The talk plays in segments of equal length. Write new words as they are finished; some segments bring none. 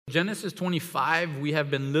Genesis 25, we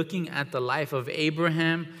have been looking at the life of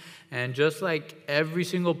Abraham. And just like every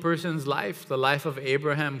single person's life, the life of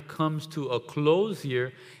Abraham comes to a close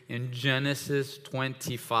here in Genesis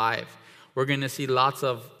 25. We're going to see lots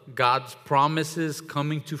of God's promises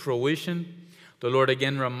coming to fruition. The Lord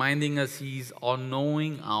again reminding us He's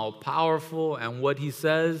all-knowing, all-powerful, and what He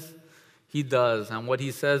says, He does. And what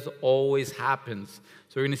He says always happens.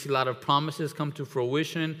 So we're going to see a lot of promises come to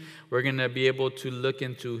fruition. We're going to be able to look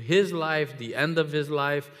into His life, the end of His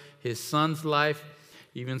life, His son's life,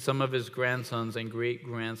 even some of His grandsons and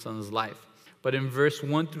great-grandsons' life. But in verse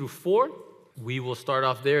 1 through 4, we will start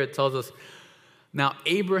off there. It tells us, "Now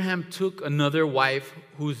Abraham took another wife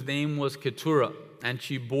whose name was Keturah, and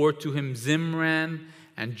she bore to him Zimran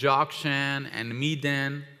and Jokshan and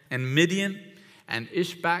Medan and Midian and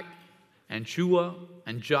Ishbak and Shua,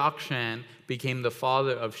 and Jokshan became the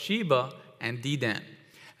father of Sheba and Dedan.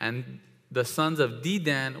 And the sons of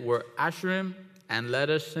Dedan were Asherim and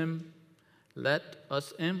Letushim,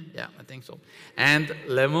 and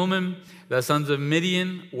Lemumim. The sons of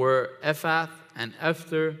Midian were Ephath and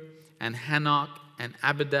Ephther and Hanok and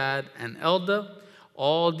Abadad and Eldah.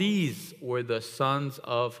 All these were the sons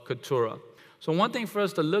of Keturah." So one thing for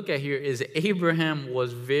us to look at here is Abraham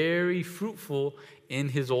was very fruitful in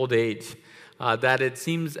his old age. That it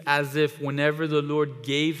seems as if whenever the Lord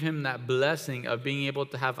gave him that blessing of being able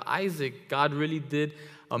to have Isaac, God really did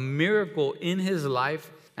a miracle in his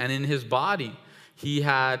life and in his body. He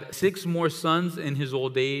had 6 more sons in his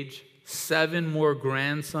old age, 7 more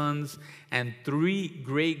grandsons, and 3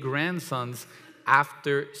 great-grandsons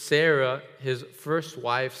after Sarah, his first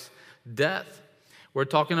wife's death. We're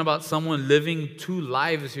talking about someone living 2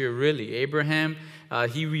 lives here, really. Abraham,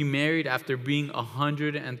 he remarried after being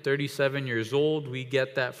 137 years old. We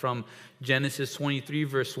get that from Genesis 23,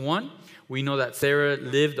 verse 1. We know that Sarah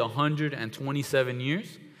lived 127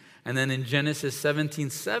 years. And then in Genesis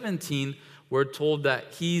 17:17, we're told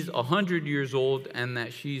that he's 100 years old and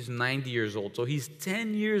that she's 90 years old. So he's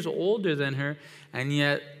 10 years older than her, and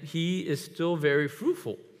yet he is still very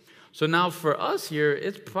fruitful. So now for us here,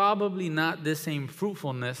 it's probably not the same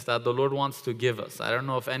fruitfulness that the Lord wants to give us. I don't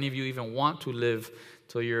know if any of you even want to live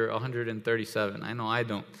till you're 137. I know I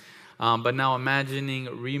don't. But now imagining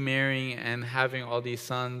remarrying and having all these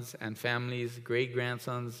sons and families,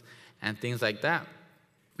 great-grandsons, and things like that.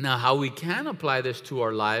 Now, how we can apply this to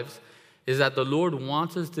our lives is that the Lord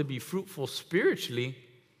wants us to be fruitful spiritually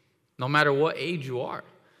no matter what age you are.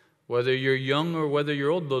 Whether you're young or whether you're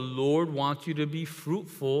old, the Lord wants you to be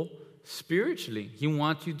fruitful spiritually. He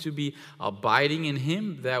wants you to be abiding in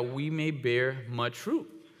Him that we may bear much fruit.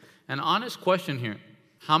 An honest question here.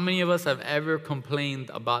 How many of us have ever complained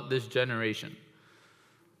about this generation?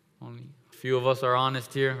 Only a few of us are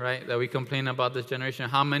honest here, right? That we complain about this generation.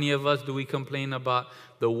 How many of us do we complain about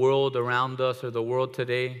the world around us or the world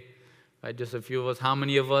today? Right? Just a few of us. How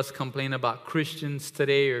many of us complain about Christians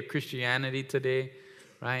today or Christianity today?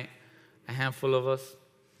 Right? A handful of us.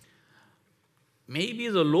 Maybe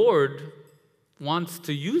the Lord wants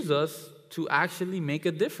to use us to actually make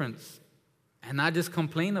a difference and not just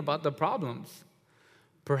complain about the problems.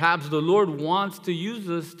 Perhaps the Lord wants to use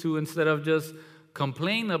us to, instead of just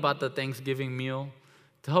complain about the Thanksgiving meal,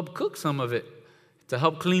 to help cook some of it, to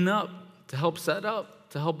help clean up, to help set up,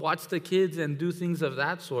 to help watch the kids and do things of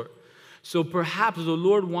that sort. So perhaps the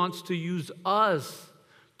Lord wants to use us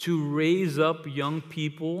to raise up young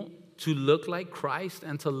people to look like Christ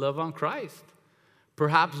and to love on Christ.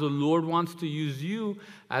 Perhaps the Lord wants to use you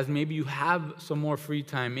as maybe you have some more free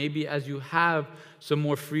time, maybe as you have some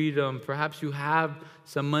more freedom, perhaps you have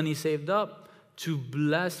some money saved up to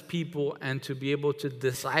bless people and to be able to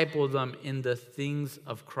disciple them in the things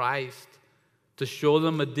of Christ, to show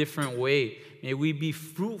them a different way. May we be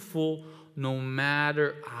fruitful no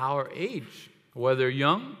matter our age, whether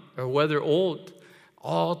young or whether old.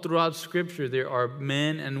 All throughout Scripture, there are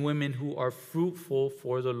men and women who are fruitful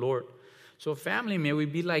for the Lord. So family, may we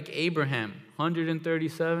be like Abraham,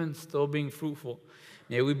 137, still being fruitful.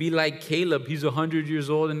 May we be like Caleb. He's 100 years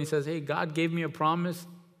old and he says, hey, God gave me a promise.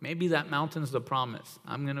 Maybe that mountain's the promise.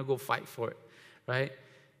 I'm going to go fight for it, right?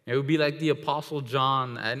 May we be like the Apostle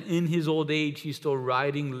John, and in his old age, he's still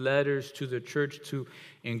writing letters to the church to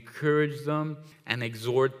encourage them and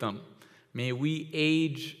exhort them. May we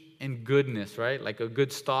age in goodness, right? Like a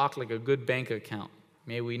good stock, like a good bank account.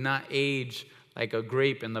 May we not age like a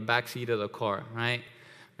grape in the backseat of the car, right?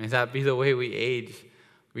 May that be the way we age.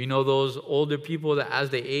 We know those older people that as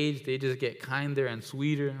they age, they just get kinder and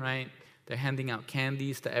sweeter, right? They're handing out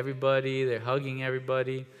candies to everybody. They're hugging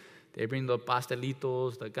everybody. They bring the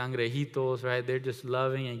pastelitos, the cangrejitos, right? They're just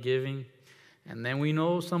loving and giving. And then we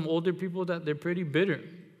know some older people that they're pretty bitter.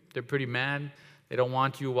 They're pretty mad. They don't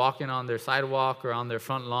want you walking on their sidewalk or on their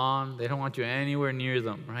front lawn. They don't want you anywhere near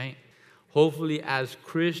them, right? Hopefully, as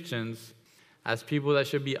Christians, as people that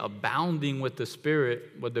should be abounding with the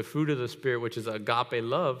Spirit, with the fruit of the Spirit, which is agape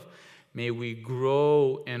love, may we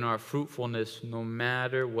grow in our fruitfulness no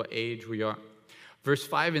matter what age we are. Verse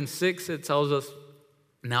 5 and 6, it tells us,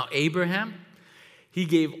 now Abraham, he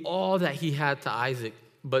gave all that he had to Isaac,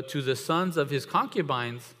 but to the sons of his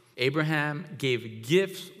concubines, Abraham gave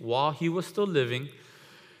gifts while he was still living,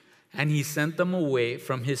 and he sent them away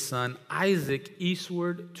from his son Isaac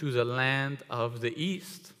eastward to the land of the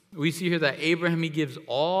east. We see here that Abraham, he gives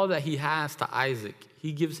all that he has to Isaac.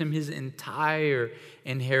 He gives him his entire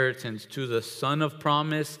inheritance, to the son of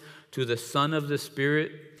promise, to the son of the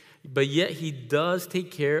Spirit. But yet he does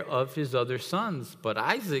take care of his other sons. But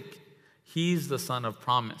Isaac, he's the son of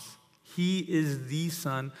promise. He is the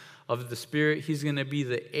son of the Spirit. He's going to be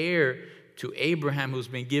the heir to Abraham, who's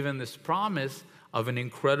been given this promise of an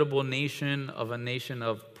incredible nation, of a nation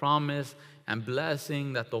of promise and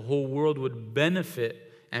blessing, that the whole world would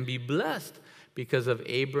benefit and be blessed because of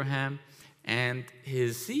Abraham and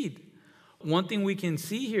his seed. One thing we can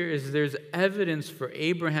see here is there's evidence for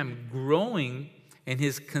Abraham growing in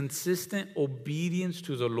his consistent obedience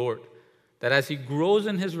to the Lord. That as he grows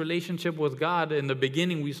in his relationship with God, in the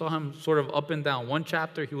beginning we saw him sort of up and down. One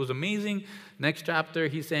chapter he was amazing. Next chapter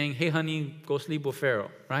he's saying, hey honey, go sleep with Pharaoh,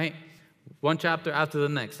 right? One chapter after the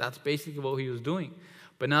next. That's basically what he was doing.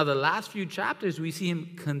 But now the last few chapters we see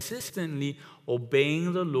him consistently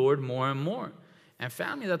obeying the Lord more and more. And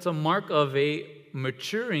family, that's a mark of a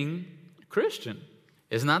maturing Christian.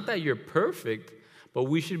 It's not that you're perfect, but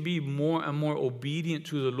we should be more and more obedient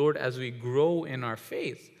to the Lord as we grow in our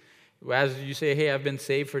faith. As you say, hey, I've been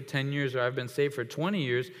saved for 10 years or I've been saved for 20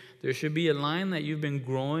 years, there should be a line that you've been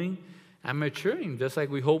growing and maturing, just like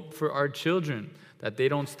we hope for our children, that they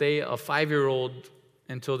don't stay a 5-year-old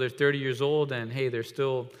until they're 30 years old and, hey, they're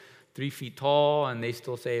still 3 feet tall and they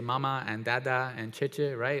still say mama and dada and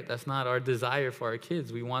cheche, right? That's not our desire for our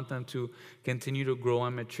kids. We want them to continue to grow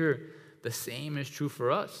and mature. The same is true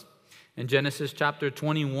for us. In Genesis chapter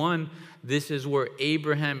 21, this is where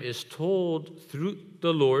Abraham is told through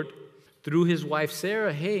the Lord, through his wife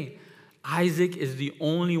Sarah, hey, Isaac is the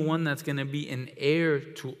only one that's going to be an heir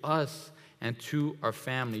to us and to our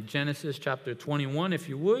family. Genesis chapter 21, if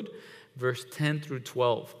you would, verse 10 through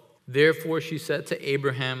 12. Therefore she said to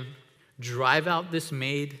Abraham, drive out this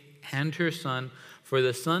maid and her son, for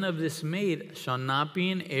the son of this maid shall not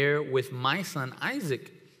be an heir with my son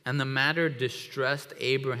Isaac. And the matter distressed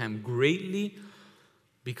Abraham greatly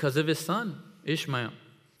because of his son Ishmael.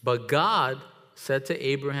 But God said to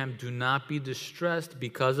Abraham, do not be distressed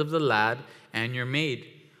because of the lad and your maid.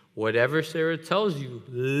 Whatever Sarah tells you,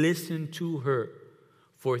 listen to her.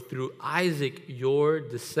 For through Isaac your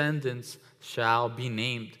descendants shall be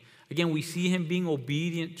named. Again, we see him being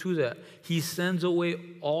obedient to that. He sends away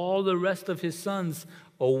all the rest of his sons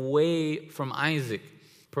away from Isaac.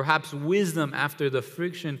 Perhaps wisdom after the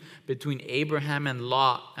friction between Abraham and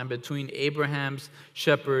Lot, and between Abraham's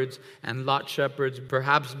shepherds and Lot's shepherds,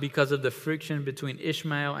 perhaps because of the friction between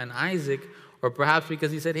Ishmael and Isaac, or perhaps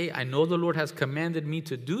because he said, hey, I know the Lord has commanded me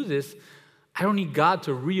to do this. I don't need God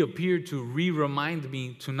to reappear to remind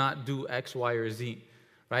me to not do X, Y, or Z.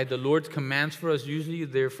 Right? The Lord's commands for us, usually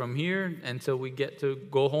they're from here until we get to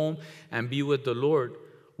go home and be with the Lord.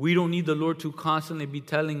 We don't need the Lord to constantly be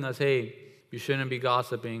telling us, hey, you shouldn't be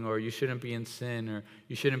gossiping, or you shouldn't be in sin, or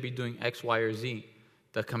you shouldn't be doing X, Y, or Z.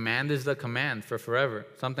 The command is the command for forever.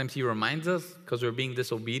 Sometimes he reminds us because we're being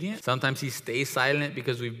disobedient. Sometimes he stays silent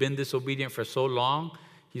because we've been disobedient for so long.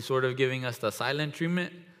 He's sort of giving us the silent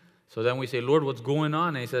treatment. So then we say, Lord, what's going on?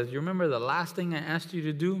 And he says, you remember the last thing I asked you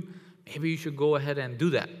to do? Maybe you should go ahead and do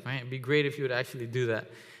that, right? It'd be great if you would actually do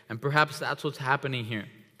that. And perhaps that's what's happening here.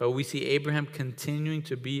 But we see Abraham continuing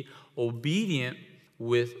to be obedient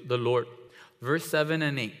with the Lord. Verse 7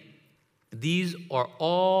 and 8. These are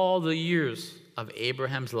all the years of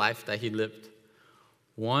Abraham's life that he lived.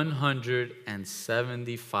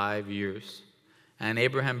 175 years. And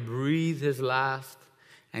Abraham breathed his last,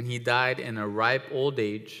 and he died in a ripe old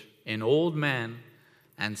age, an old man,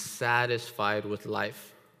 and satisfied with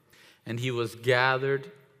life. And he was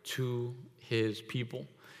gathered to his people.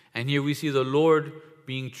 And here we see the Lord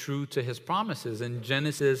being true to his promises. In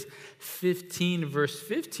Genesis 15, verse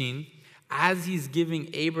 15, as he's giving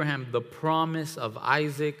Abraham the promise of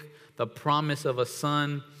Isaac, the promise of a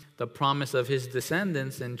son, the promise of his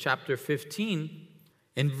descendants in chapter 15,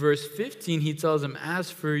 in verse 15, he tells him, as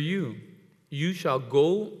for you, you shall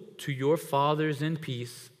go to your fathers in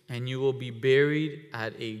peace, and you will be buried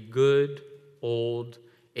at a good old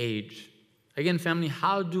age. Again, family,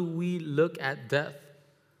 how do we look at death?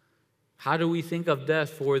 How do we think of death?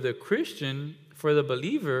 For the Christian, for the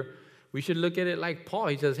believer, we should look at it like Paul.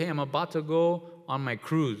 He says, hey, I'm about to go on my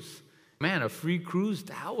cruise. Man, a free cruise,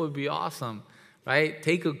 that would be awesome, right?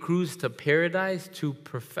 Take a cruise to paradise, to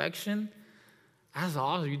perfection. That's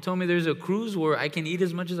awesome. You told me there's a cruise where I can eat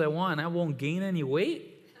as much as I want and I won't gain any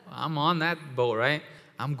weight. I'm on that boat, right?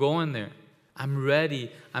 I'm going there. I'm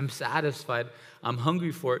ready. I'm satisfied. I'm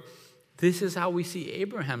hungry for it. This is how we see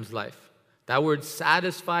Abraham's life. That word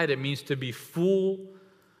satisfied, it means to be full,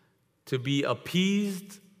 to be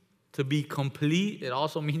appeased, to be complete. It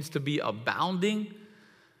also means to be abounding.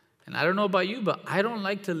 And I don't know about you, but I don't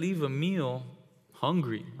like to leave a meal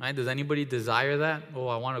hungry, right? Does anybody desire that? Oh,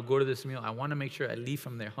 I want to go to this meal. I want to make sure I leave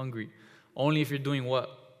from there hungry. Only if you're doing what?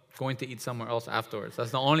 Going to eat somewhere else afterwards.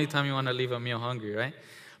 That's the only time you want to leave a meal hungry, right?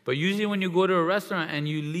 But usually when you go to a restaurant and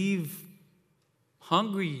you leave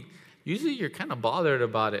hungry, usually you're kind of bothered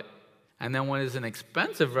about it. And then when it's an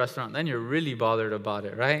expensive restaurant, then you're really bothered about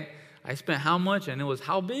it, right? I spent how much and it was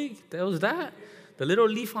how big? That was that. The little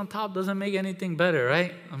leaf on top doesn't make anything better,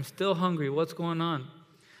 right? I'm still hungry. What's going on?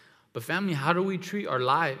 But family, how do we treat our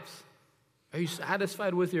lives? Are you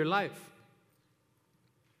satisfied with your life?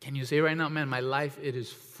 Can you say right now, man, my life, it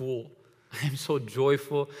is full. I am so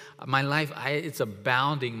joyful. My life, it's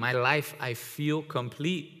abounding. My life, I feel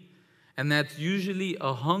complete. And that's usually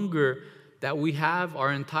a hunger that we have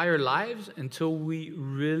our entire lives until we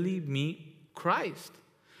really meet Christ.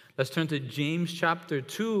 Let's turn to James chapter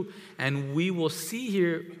 2, and we will see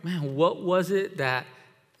here, man, what was it that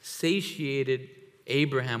satiated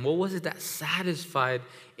Abraham? What was it that satisfied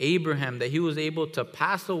Abraham, that he was able to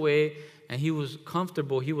pass away and he was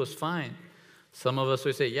comfortable, he was fine? Some of us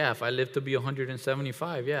would say, yeah, if I lived to be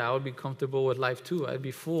 175, yeah, I would be comfortable with life too. I'd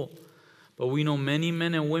be full. But we know many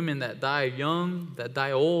men and women that die young, that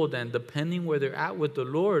die old, and depending where they're at with the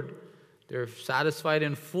Lord, they're satisfied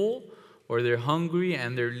and full, or they're hungry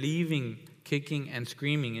and they're leaving, kicking and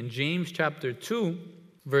screaming. In James chapter 2,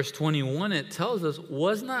 verse 21, it tells us,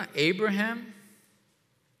 was not Abraham,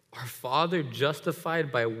 our father,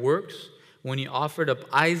 justified by works when he offered up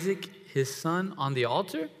Isaac, his son, on the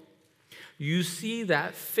altar? You see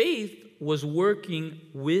that faith was working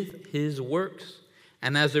with his works.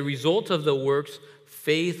 And as a result of the works,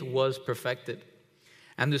 faith was perfected.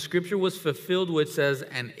 And the scripture was fulfilled which says,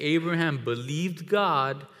 and Abraham believed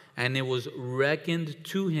God, and it was reckoned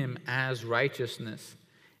to him as righteousness.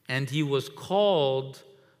 And he was called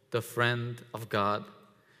the friend of God.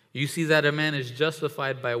 You see that a man is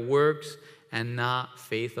justified by works and not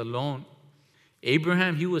faith alone.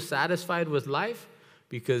 Abraham, he was satisfied with life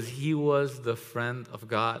because he was the friend of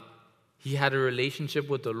God. He had a relationship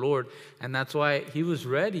with the Lord, and that's why he was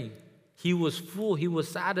ready. He was full. He was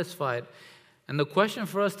satisfied. And the question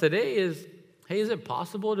for us today is, hey, is it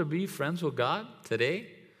possible to be friends with God today?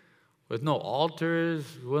 With no altars?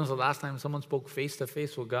 When was the last time someone spoke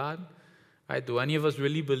face-to-face with God? Right? Do any of us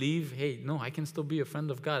really believe, hey, no, I can still be a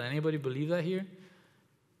friend of God? Anybody believe that here?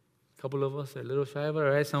 A couple of us are a little shy about it,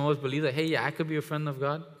 right? Some of us believe that, hey, yeah, I could be a friend of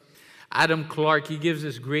God. Adam Clarke, he gives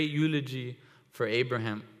this great eulogy for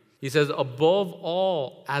Abraham. He says, above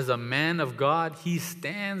all, as a man of God, he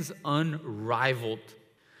stands unrivaled,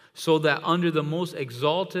 so that under the most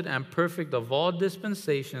exalted and perfect of all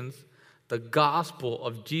dispensations, the gospel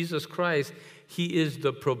of Jesus Christ, he is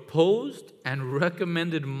the proposed and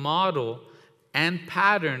recommended model and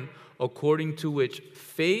pattern according to which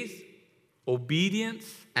faith, obedience,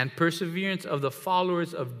 and perseverance of the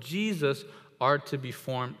followers of Jesus are to be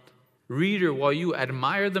formed. Reader, while you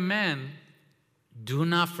admire the man, do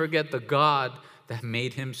not forget the God that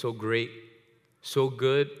made him so great, so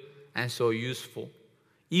good, and so useful.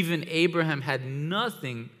 Even Abraham had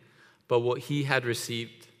nothing but what he had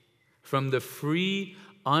received. From the free,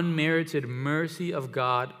 unmerited mercy of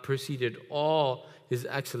God proceeded all his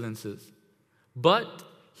excellences. But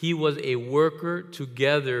he was a worker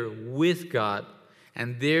together with God,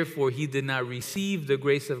 and therefore he did not receive the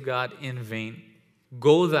grace of God in vain.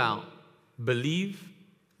 Go thou, believe,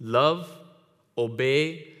 love,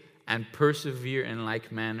 obey, and persevere in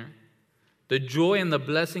like manner. The joy and the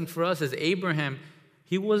blessing for us is Abraham,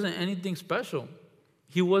 he wasn't anything special.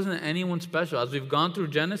 He wasn't anyone special. As we've gone through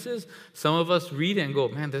Genesis, some of us read it and go,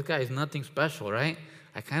 man, this guy is nothing special, right?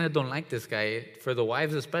 I kind of don't like this guy. For the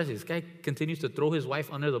wives especially, this guy continues to throw his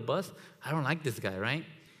wife under the bus. I don't like this guy, right?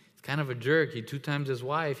 He's kind of a jerk. He 2 times his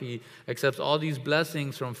wife. He accepts all these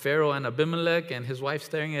blessings from Pharaoh and Abimelech, and his wife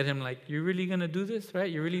staring at him like, you're really going to do this,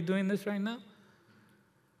 right? You're really doing this right now?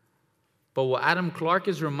 But what Adam Clarke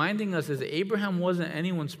is reminding us is that Abraham wasn't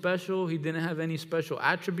anyone special. He didn't have any special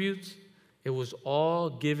attributes. It was all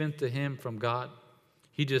given to him from God.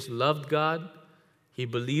 He just loved God, he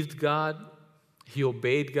believed God, he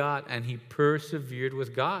obeyed God, and he persevered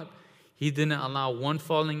with God. He didn't allow one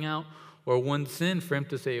falling out or one sin for him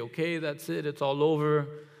to say, okay, that's it, it's all over,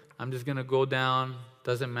 I'm just going to go down,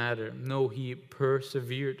 doesn't matter. No, he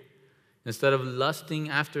persevered. Instead of lusting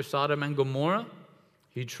after Sodom and Gomorrah,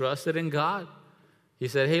 he trusted in God. He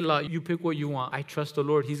said, hey, Lot, you pick what you want. I trust the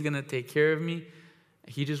Lord. He's going to take care of me.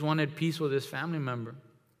 He just wanted peace with his family member.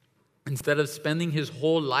 Instead of spending his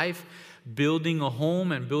whole life building a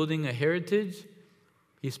home and building a heritage,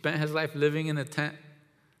 he spent his life living in a tent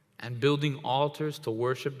and building altars to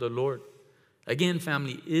worship the Lord. Again,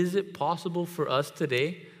 family, is it possible for us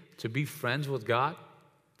today to be friends with God,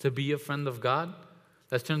 to be a friend of God?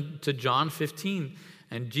 Let's turn to John 15.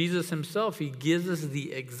 And Jesus himself, he gives us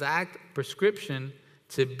the exact prescription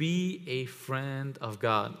to be a friend of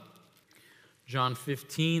God. John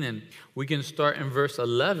 15, and we can start in verse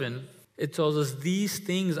 11. It tells us, these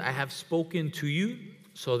things I have spoken to you,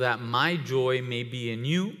 so that my joy may be in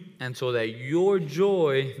you, and so that your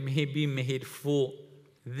joy may be made full.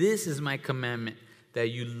 This is my commandment, that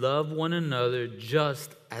you love one another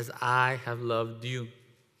just as I have loved you.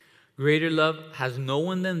 Greater love has no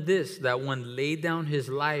one than this, that one laid down his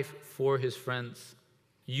life for his friends.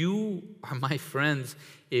 You are my friends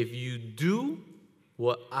if you do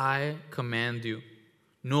what I command you.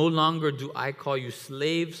 No longer do I call you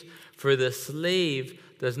slaves, for the slave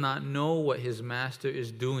does not know what his master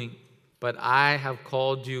is doing. But I have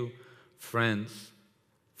called you friends.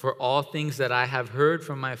 For all things that I have heard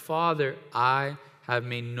from my Father, I have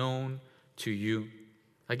made known to you.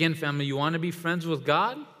 Again, family, you want to be friends with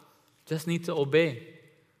God? Just need to obey.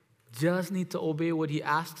 Just need to obey what he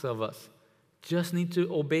asks of us. Just need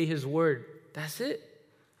to obey his word. That's it.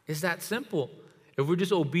 It's that simple. If we're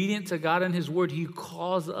just obedient to God and his word, he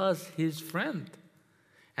calls us his friend.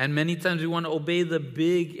 And many times we want to obey the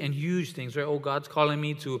big and huge things, right? Oh, God's calling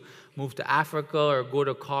me to move to Africa or go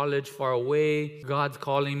to college far away. God's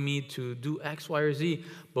calling me to do X, Y, or Z.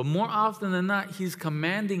 But more often than not, he's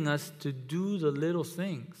commanding us to do the little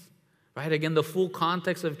things, right? Again, the full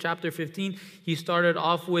context of chapter 15, he started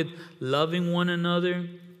off with loving one another.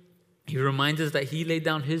 He reminds us that he laid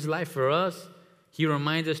down his life for us. He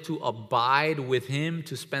reminds us to abide with him,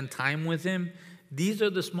 to spend time with him. These are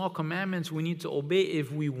the small commandments we need to obey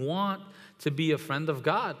if we want to be a friend of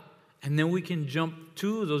God. And then we can jump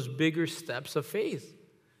to those bigger steps of faith.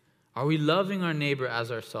 Are we loving our neighbor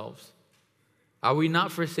as ourselves? Are we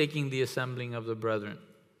not forsaking the assembling of the brethren?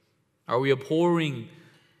 Are we abhorring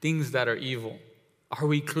things that are evil? Are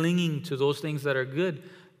we clinging to those things that are good?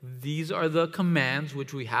 These are the commands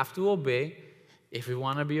which we have to obey if we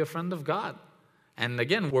want to be a friend of God. And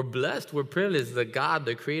again, we're blessed, we're privileged. The God,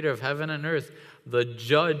 the creator of heaven and earth, the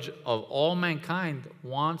judge of all mankind,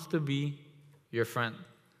 wants to be your friend.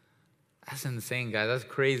 That's insane, guys. That's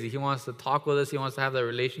crazy. He wants to talk with us. He wants to have that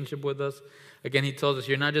relationship with us. Again, he tells us,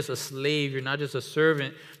 you're not just a slave. You're not just a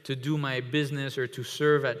servant to do my business or to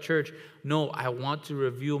serve at church. No, I want to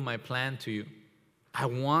reveal my plan to you. I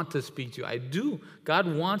want to speak to you. I do. God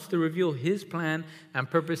wants to reveal his plan and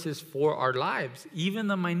purposes for our lives, even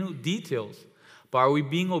the minute details. But are we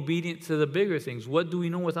being obedient to the bigger things? What do we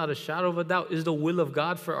know without a shadow of a doubt is the will of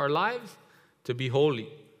God for our lives? To be holy.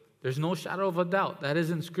 There's no shadow of a doubt. That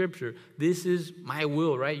is in Scripture. This is my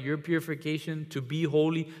will, right? Your purification, to be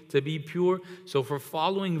holy, to be pure. So for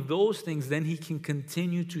following those things, then he can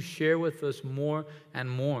continue to share with us more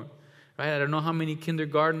and more, right? I don't know how many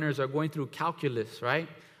kindergartners are going through calculus, right?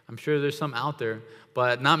 I'm sure there's some out there,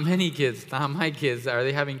 but not many kids, not my kids, are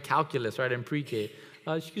they having calculus, right, in pre-K.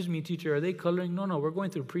 Excuse me, teacher, are they coloring? No, we're going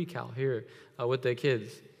through pre-cal here with the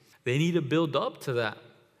kids. They need to build up to that.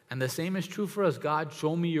 And the same is true for us. God,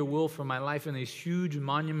 show me your will for my life in these huge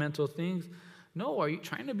monumental things. No, are you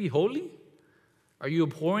trying to be holy? Are you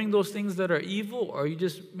abhorring those things that are evil? Or are you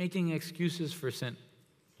just making excuses for sin?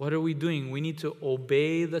 What are we doing? We need to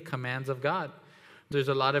obey the commands of God. There's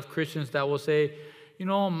a lot of Christians that will say, you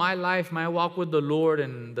know, my life, my walk with the Lord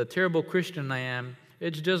and the terrible Christian I am,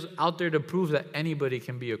 it's just out there to prove that anybody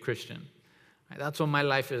can be a Christian. Right? That's what my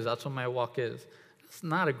life is. That's what my walk is. That's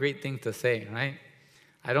not a great thing to say, right?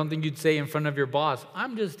 I don't think you'd say in front of your boss,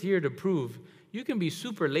 I'm just here to prove you can be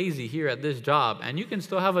super lazy here at this job and you can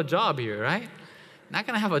still have a job here, right? Not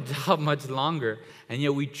going to have a job much longer. And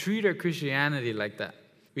yet we treat our Christianity like that.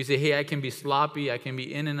 We say, hey, I can be sloppy. I can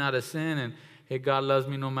be in and out of sin. And hey, God loves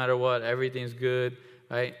me no matter what. Everything's good,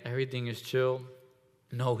 right? Everything is chill.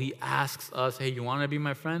 No, he asks us, hey, you want to be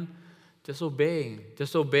my friend? Just obey.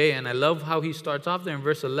 Just obey. And I love how he starts off there in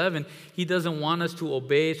verse 11. He doesn't want us to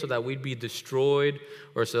obey so that we'd be destroyed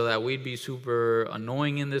or so that we'd be super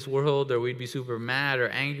annoying in this world or we'd be super mad or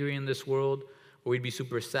angry in this world or we'd be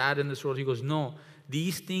super sad in this world. He goes, no,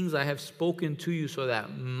 these things I have spoken to you so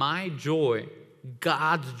that my joy,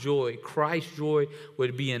 God's joy, Christ's joy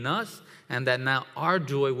would be in us and that now our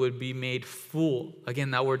joy would be made full.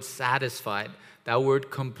 Again, that word satisfied, that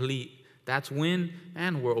word complete. That's when,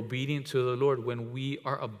 man, we're obedient to the Lord, when we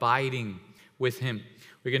are abiding with Him.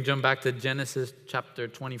 We can jump back to Genesis chapter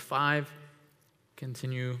 25,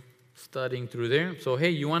 continue studying through there. So,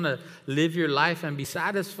 hey, you want to live your life and be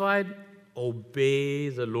satisfied? Obey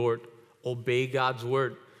the Lord. Obey God's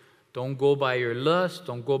word. Don't go by your lust.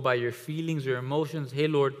 Don't go by your feelings or emotions. Hey,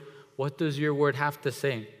 Lord, what does your word have to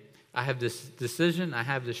say? I have this decision. I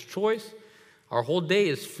have this choice. Our whole day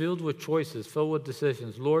is filled with choices, filled with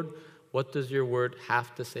decisions. Lord, what does your word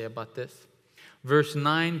have to say about this? Verse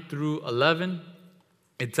 9 through 11,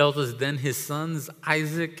 it tells us, then his sons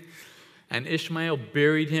Isaac and Ishmael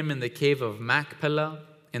buried him in the cave of Machpelah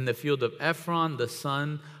in the field of Ephron, the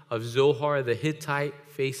son of Zohar the Hittite,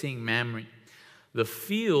 facing Mamre, the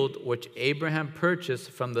field which Abraham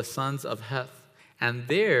purchased from the sons of Heth. And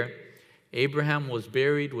there Abraham was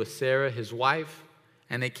buried with Sarah his wife.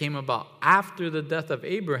 And it came about after the death of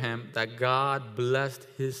Abraham that God blessed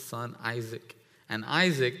his son Isaac. And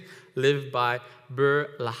Isaac lived by Ber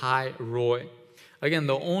Lahai Roi. Again,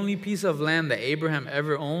 the only piece of land that Abraham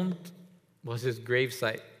ever owned was his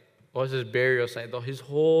gravesite, was his burial site. Though his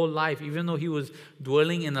whole life, even though he was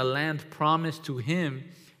dwelling in a land promised to him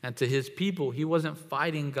and to his people, he wasn't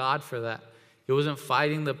fighting God for that. He wasn't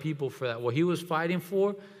fighting the people for that. What he was fighting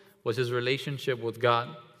for was his relationship with God.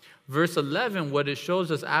 Verse 11, what it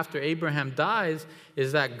shows us after Abraham dies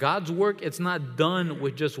is that God's work, it's not done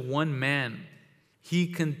with just one man. He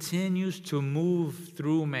continues to move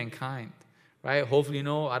through mankind, right? Hopefully, you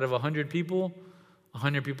know, out of 100 people,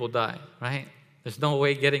 100 people die, right? There's no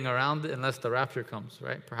way getting around it unless the rapture comes,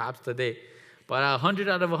 right? Perhaps today. But 100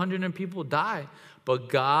 out of 100 people die. But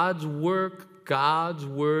God's work, God's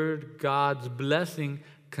word, God's blessing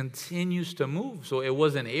continues to move. So it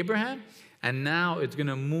wasn't Abraham. And now it's going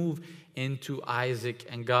to move into Isaac,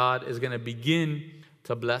 and God is going to begin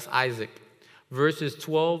to bless Isaac. Verses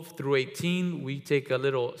 12 through 18, we take a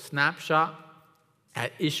little snapshot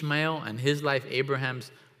at Ishmael and his life, Abraham's,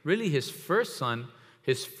 really his first son,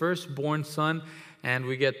 his firstborn son, and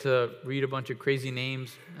we get to read a bunch of crazy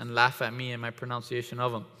names and laugh at me and my pronunciation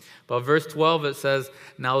of them. But verse 12, it says,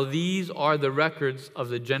 now these are the records of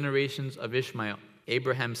the generations of Ishmael,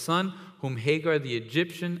 Abraham's son, whom Hagar the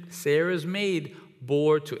Egyptian, Sarah's maid,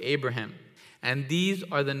 bore to Abraham. And these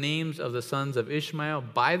are the names of the sons of Ishmael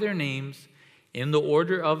by their names in the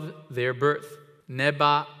order of their birth.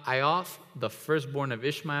 Nebaioth, the firstborn of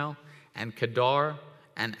Ishmael, and Kedar,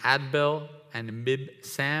 and Adbel, and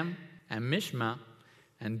Mibsam, and Mishma,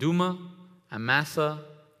 and Duma, and Massa,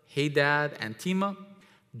 Hadad, and Tema,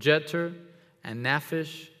 Jeter, and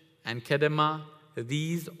Naphish, and Kedemah.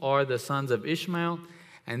 These are the sons of Ishmael,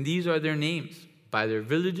 and these are their names, by their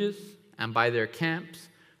villages and by their camps,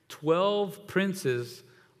 12 princes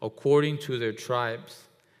according to their tribes.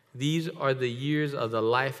 These are the years of the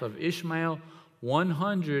life of Ishmael,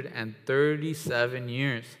 137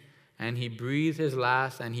 years. And he breathed his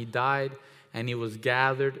last, and he died, and he was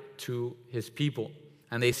gathered to his people.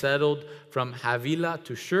 And they settled from Havilah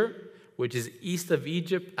to Shur, which is east of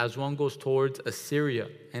Egypt, as one goes towards Assyria.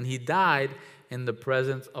 And he died in the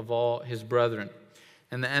presence of all his brethren.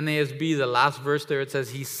 In the NASB, the last verse there, it says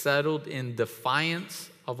he settled in defiance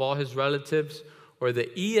of all his relatives. Or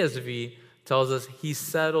the ESV tells us he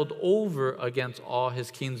settled over against all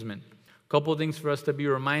his kinsmen. A couple things for us to be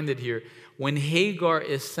reminded here. When Hagar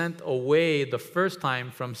is sent away the first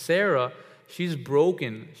time from Sarah, she's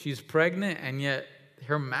broken, she's pregnant, and yet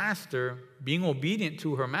her master, being obedient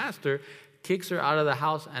to her master, kicks her out of the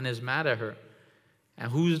house and is mad at her.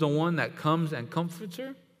 And who's the one that comes and comforts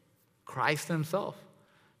her? Christ himself.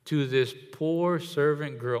 To this poor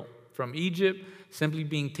servant girl from Egypt, simply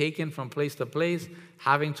being taken from place to place,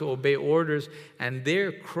 having to obey orders. And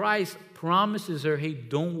there Christ promises her, hey,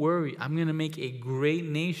 don't worry, I'm going to make a great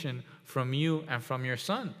nation from you and from your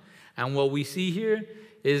son. And what we see here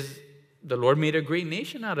is the Lord made a great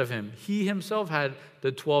nation out of him. He himself had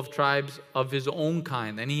the 12 tribes of his own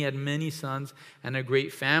kind, and he had many sons and a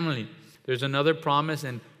great family. There's another promise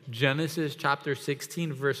in Genesis chapter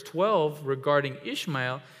 16, verse 12, regarding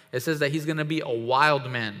Ishmael. It says that he's going to be a wild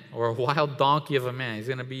man, or a wild donkey of a man. He's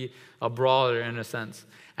going to be a brawler in a sense.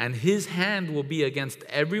 And his hand will be against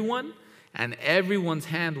everyone, and everyone's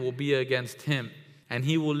hand will be against him. and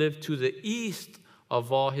he will live to the east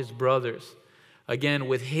of all his brothers. Again,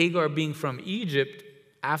 with Hagar being from Egypt,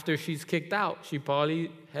 after she's kicked out, she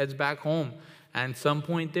probably heads back home. And some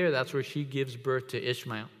point there, that's where she gives birth to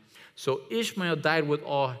Ishmael. So Ishmael died with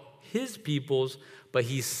all his peoples, but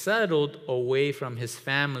he settled away from his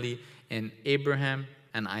family in Abraham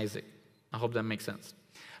and Isaac. I hope that makes sense.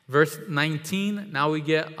 Verse 19, now we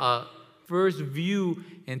get a first view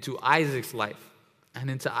into Isaac's life and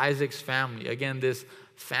into Isaac's family. Again, this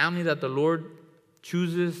family that the Lord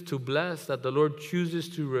chooses to bless, that the Lord chooses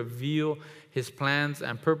to reveal his plans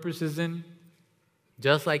and purposes in.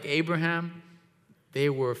 Just like Abraham, they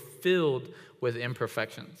were filled with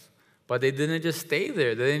imperfections. But they didn't just stay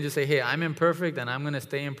there. They didn't just say, hey, I'm imperfect and I'm going to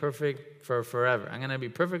stay imperfect for forever. I'm going to be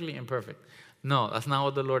perfectly imperfect. No, that's not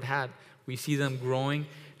what the Lord had. We see them growing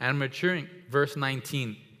and maturing. Verse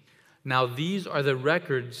 19. Now these are the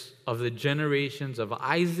records of the generations of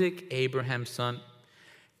Isaac, Abraham's son.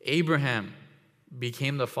 Abraham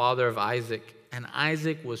became the father of Isaac, and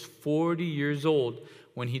Isaac was 40 years old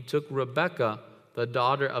when he took Rebekah, the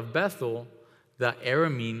daughter of Bethuel, the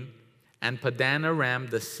Aramean, and Padan Aram,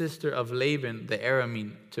 the sister of Laban, the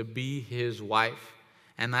Aramean, to be his wife.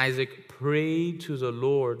 And Isaac prayed to the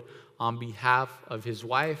Lord on behalf of his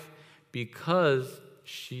wife because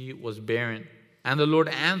she was barren. And the Lord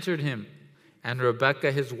answered him, and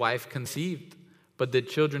Rebekah, his wife, conceived. But the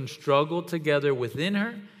children struggled together within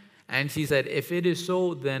her, and she said, if it is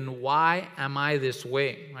so, then why am I this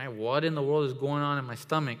way? Right? What in the world is going on in my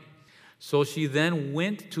stomach? So she then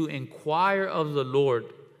went to inquire of the Lord.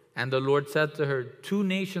 And the Lord said to her, 2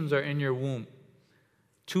 nations are in your womb.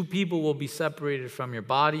 2 people will be separated from your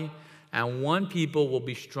body, and 1 people will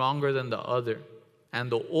be stronger than the other. And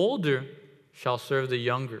the older shall serve the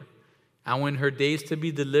younger. And when her days to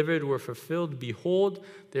be delivered were fulfilled, behold,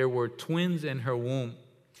 there were twins in her womb.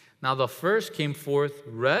 Now the first came forth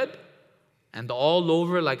red and all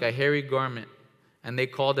over like a hairy garment, and they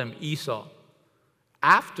called him Esau.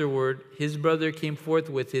 Afterward, his brother came forth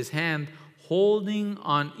with his hand holding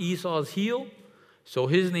on Esau's heel, so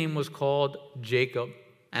his name was called Jacob.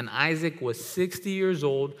 And Isaac was 60 years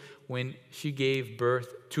old when she gave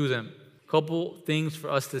birth to them. Couple things for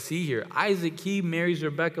us to see here. Isaac, he marries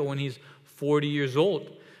Rebekah when he's 40 years old.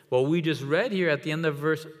 What we just read here at the end of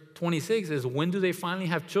verse 26 is, when do they finally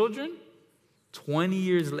have children? 20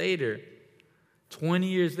 years later. 20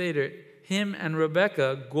 years later, him and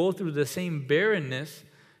Rebekah go through the same barrenness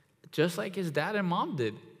just like his dad and mom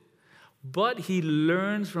did. But he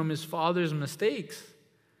learns from his father's mistakes.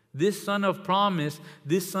 This son of promise,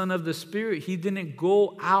 this son of the Spirit, he didn't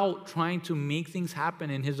go out trying to make things happen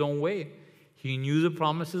in his own way. He knew the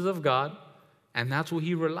promises of God, and that's what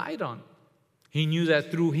he relied on. He knew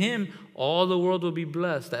that through him, all the world would be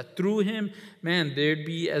blessed. That through him, man, there'd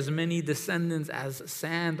be as many descendants as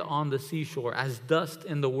sand on the seashore, as dust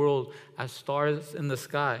in the world, as stars in the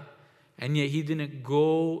sky. And yet he didn't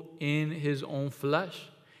go in his own flesh.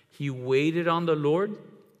 He waited on the Lord.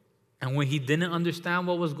 And when he didn't understand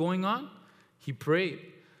what was going on, he prayed.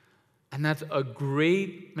 And that's a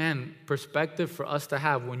great, perspective for us to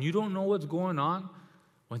have. When you don't know what's going on,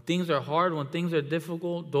 when things are hard, when things are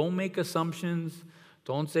difficult, don't make assumptions.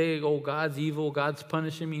 Don't say, oh, God's evil, God's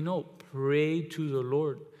punishing me. No, pray to the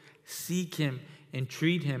Lord. Seek him,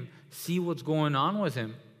 entreat him. See what's going on with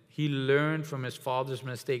him. He learned from his father's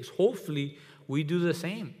mistakes. Hopefully, we do the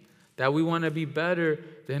same. That we want to be better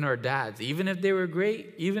than our dads. Even if they were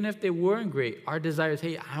great, even if they weren't great, our desire is,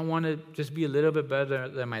 hey, I want to just be a little bit better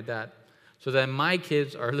than my dad. So that my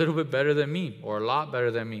kids are a little bit better than me, or a lot better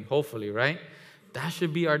than me, hopefully, right? That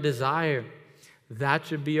should be our desire. That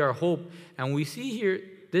should be our hope. And we see here,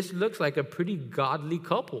 this looks like a pretty godly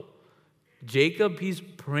couple. Jacob, he's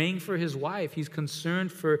praying for his wife. He's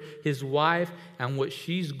concerned for his wife and what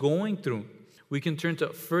she's going through. We can turn to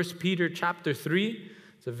 1 Peter chapter 3.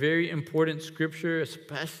 It's a very important scripture,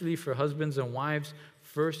 especially for husbands and wives.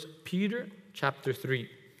 1 Peter chapter 3.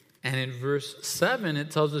 And in verse 7,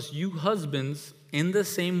 it tells us, you husbands, in the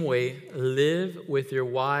same way, live with your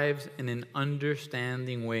wives in an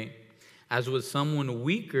understanding way, as with someone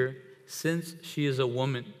weaker, since she is a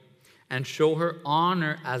woman, and show her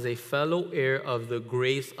honor as a fellow heir of the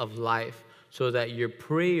grace of life, so that your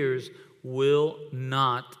prayers will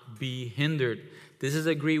not be hindered. This is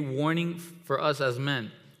a great warning for us as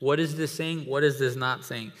men. What is this saying? What is this not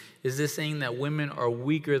saying? Is this saying that women are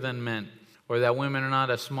weaker than men? Or that women are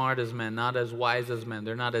not as smart as men, not as wise as men?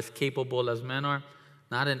 They're not as capable as men are?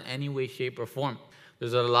 Not in any way, shape, or form.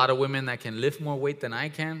 There's a lot of women that can lift more weight than I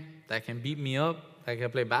can, that can beat me up, that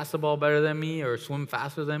can play basketball better than me or swim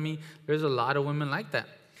faster than me. There's a lot of women like that.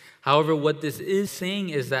 However, what this is saying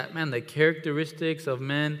is that, man, the characteristics of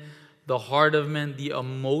men, the heart of men, the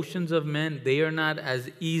emotions of men, they are not as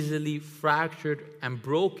easily fractured and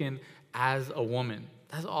broken as a woman.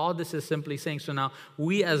 That's all this is simply saying. So now,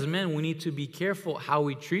 we as men, we need to be careful how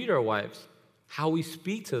we treat our wives, how we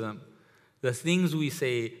speak to them, the things we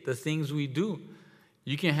say, the things we do.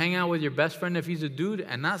 You can hang out with your best friend if he's a dude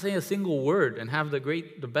and not say a single word and have the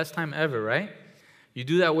best time ever, right? You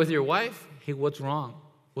do that with your wife, hey, what's wrong?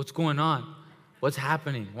 What's going on? What's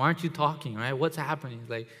happening? Why aren't you talking, right? What's happening?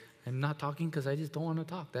 Like, I'm not talking because I just don't want to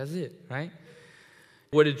talk. That's it, right?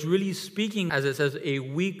 What it's really speaking, as it says, a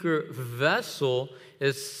weaker vessel,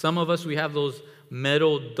 is some of us, we have those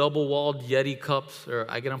metal double-walled Yeti cups, or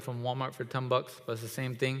I get them from Walmart for $10, but it's the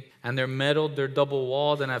same thing. And they're metal, they're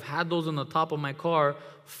double-walled, and I've had those on the top of my car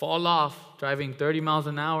fall off driving 30 miles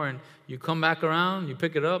an hour, and you come back around, you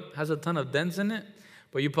pick it up, has a ton of dents in it,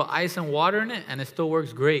 but you put ice and water in it, and it still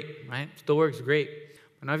works great, right? Still works great.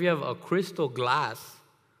 But now if you have a crystal glass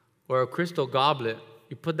or a crystal goblet,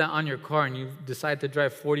 you put that on your car and you decide to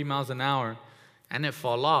drive 40 miles an hour and it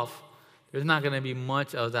fall off, there's not going to be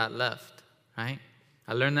much of that left, right?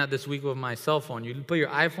 I learned that this week with my cell phone. You put your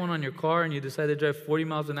iPhone on your car and you decide to drive 40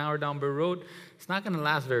 miles an hour down Burr Road, it's not going to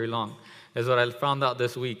last very long, is what I found out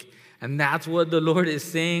this week. And that's what the Lord is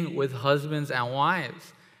saying with husbands and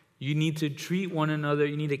wives. You need to treat one another.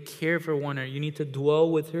 You need to care for one another. You need to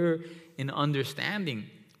dwell with her in understanding.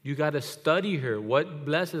 You got to study her, what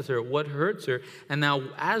blesses her, what hurts her. And now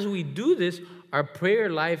as we do this, our prayer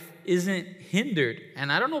life isn't hindered.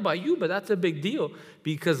 And I don't know about you, but that's a big deal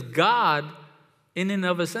because God, in and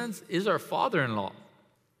of a sense, is our father-in-law.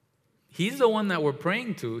 He's the one that we're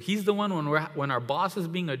praying to. He's the one when our boss is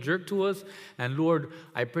being a jerk to us. And Lord,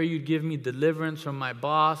 I pray you'd give me deliverance from my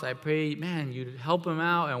boss. I pray, man, you'd help him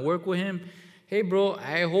out and work with him. Hey, bro,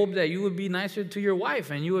 I hope that you would be nicer to your wife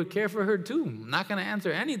and you would care for her too. I'm not going to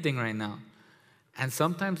answer anything right now. And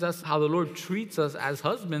sometimes that's how the Lord treats us as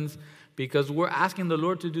husbands because we're asking the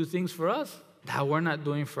Lord to do things for us that we're not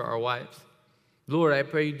doing for our wives. Lord, I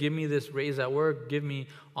pray you give me this raise at work, give me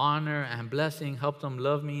honor and blessing, help them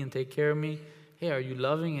love me and take care of me. Hey, are you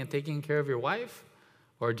loving and taking care of your wife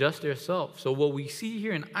or just yourself? So what we see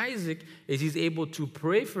here in Isaac is he's able to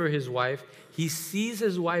pray for his wife. He sees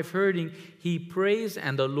his wife hurting. He prays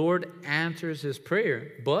and the Lord answers his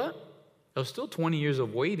prayer. But it was still 20 years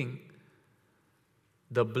of waiting.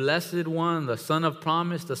 The blessed one, the son of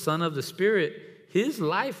promise, the son of the Spirit, his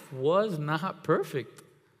life was not perfect.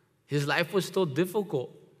 His life was still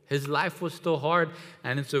difficult. His life was still hard.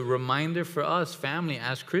 And it's a reminder for us, family,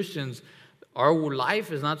 as Christians, our life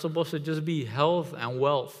is not supposed to just be health and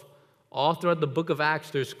wealth. All throughout the book of Acts,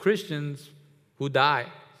 there's Christians who die.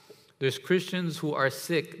 There's Christians who are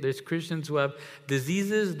sick. There's Christians who have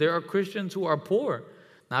diseases. There are Christians who are poor.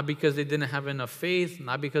 Not because they didn't have enough faith,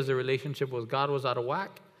 not because their relationship with God was out of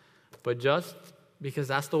whack, but just because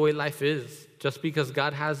that's the way life is. Just because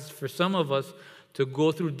God has, for some of us, to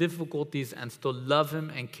go through difficulties and still love him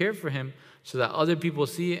and care for him so that other people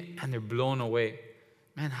see it and they're blown away.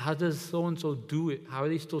 Man, how does so-and-so do it? How are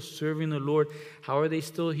they still serving the Lord? How are they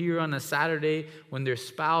still here on a Saturday when their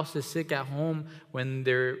spouse is sick at home, when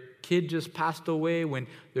their kid just passed away, when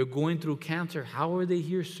they're going through cancer? How are they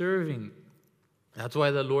here serving? That's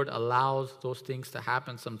why the Lord allows those things to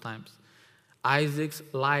happen sometimes. Isaac's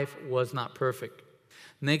life was not perfect.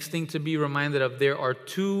 Next thing to be reminded of, there are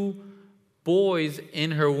two boys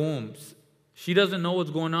in her wombs. She doesn't know what's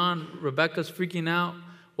going on. Rebecca's freaking out.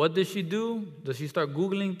 What does she do? Does she start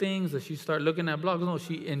Googling things? Does she start looking at blogs? No,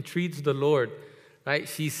 she entreats the Lord, right?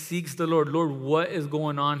 She seeks the Lord. Lord, what is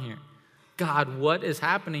going on here? God, what is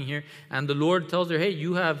happening here? And the Lord tells her, hey,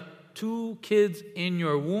 you have two kids in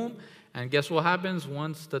your womb. And guess what happens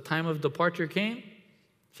once the time of departure came?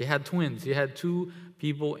 She had twins. She had two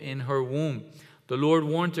people in her womb. The Lord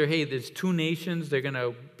warned her, hey, there's two nations. They're going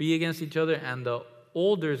to be against each other, and the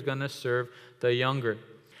older is going to serve the younger.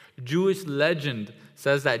 Jewish legend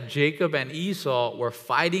says that Jacob and Esau were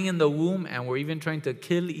fighting in the womb and were even trying to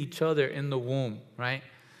kill each other in the womb, right?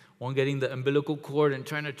 One getting the umbilical cord and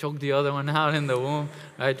trying to choke the other one out in the womb,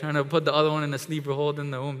 right? Trying to put the other one in a sleeper hold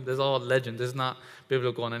in the womb. This is all legend. This is not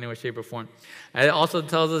biblical in any way, shape, or form. And it also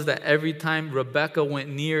tells us that every time Rebekah went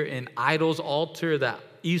near an idol's altar, that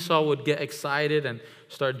Esau would get excited and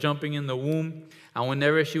start jumping in the womb. And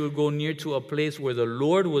whenever she would go near to a place where the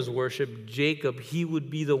Lord was worshipped, Jacob, he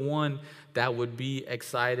would be the one that would be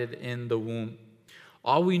excited in the womb.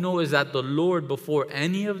 All we know is that the Lord, before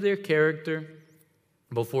any of their character,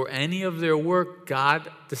 before any of their work,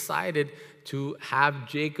 God decided to have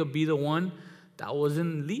Jacob be the one that was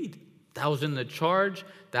in lead. that was in the charge,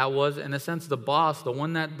 that was, in a sense, the boss, the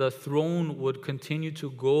one that the throne would continue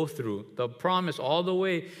to go through. The promise all the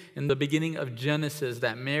way in the beginning of Genesis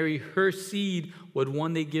that Mary, her seed, would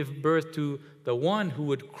one day give birth to the one who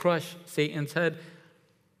would crush Satan's head.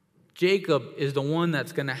 Jacob is the one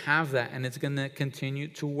that's going to have that, and it's going to continue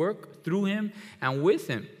to work through him and with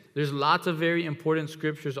him. There's lots of very important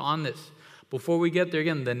scriptures on this. Before we get there,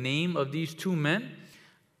 again, the name of these two men,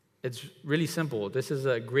 it's really simple. This is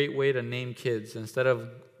a great way to name kids. Instead of,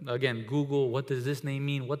 again, Google, what does this name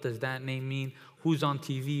mean? What does that name mean? Who's on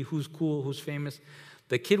TV? Who's cool? Who's famous?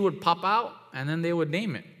 The kid would pop out, and then they would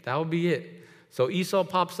name it. That would be it. So Esau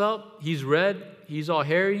pops up. He's red. He's all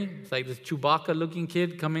hairy. It's like this Chewbacca-looking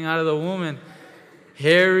kid coming out of the womb. And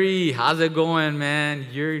Harry, how's it going, man?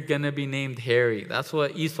 You're going to be named Harry. That's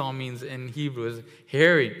what Esau means in Hebrew, is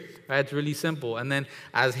Harry. Right? It's really simple. And then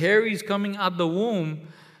as Harry's coming out the womb,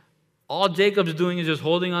 all Jacob's doing is just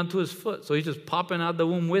holding onto his foot. So he's just popping out the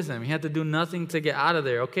womb with him. He had to do nothing to get out of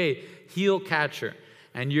there. Okay, heel catcher.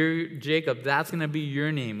 And you're Jacob, that's going to be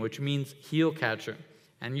your name, which means heel catcher.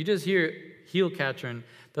 And you just hear heel catcher and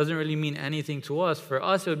doesn't really mean anything to us. For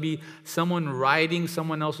us, it would be someone riding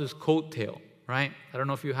someone else's coattail, right? I don't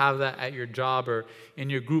know if you have that at your job or in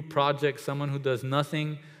your group project, someone who does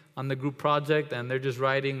nothing on the group project and they're just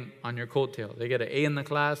riding on your coattail. They get an A in the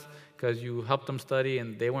class because you helped them study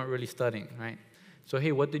and they weren't really studying, right? So,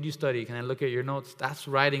 hey, what did you study? Can I look at your notes? That's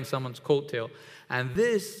riding someone's coattail. And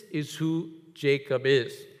this is who Jacob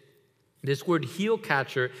is. This word heel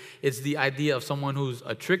catcher is the idea of someone who's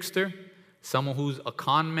a trickster, someone who's a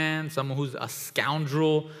con man, someone who's a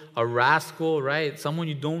scoundrel, a rascal, right? Someone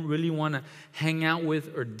you don't really want to hang out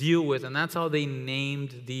with or deal with. And that's how they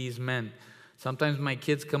named these men. Sometimes my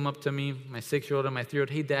kids come up to me, my 6-year-old and my 3-year-old,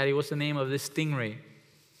 hey, Daddy, what's the name of this stingray?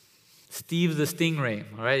 Steve the Stingray,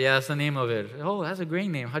 all right? Yeah, that's the name of it. Oh, that's a great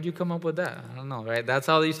name. How'd you come up with that? I don't know, right? That's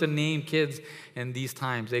how they used to name kids in these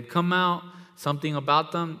times. They'd come out, something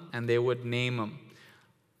about them, and they would name them.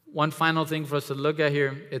 One final thing for us to look at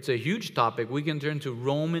here. It's a huge topic. We can turn to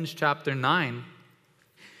Romans chapter 9,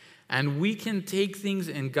 and we can take things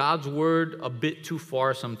in God's word a bit too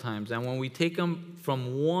far sometimes. And when we take them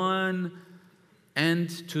from one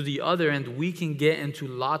end to the other end, we can get into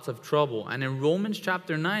lots of trouble. And in Romans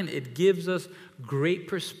chapter 9, it gives us great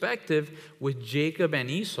perspective with Jacob and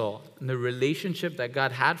Esau and the relationship that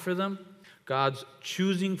God had for them, God's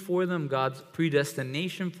choosing for them, God's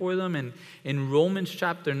predestination for them. And in Romans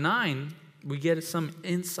chapter 9, we get some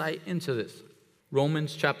insight into this.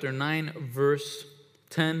 Romans chapter 9, verse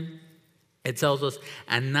 10, it tells us,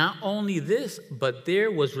 and not only this, but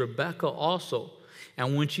there was Rebekah also.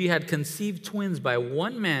 And when she had conceived twins by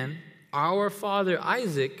one man, our father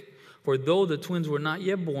Isaac, for though the twins were not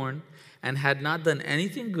yet born, and had not done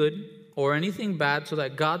anything good or anything bad, so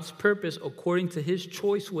that God's purpose according to his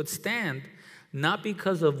choice would stand, not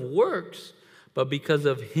because of works, but because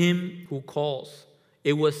of him who calls.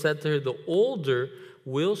 It was said to her, the older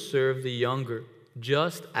will serve the younger,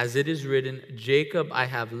 just as it is written, Jacob I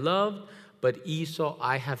have loved, but Esau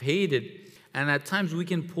I have hated. And at times we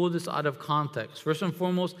can pull this out of context. First and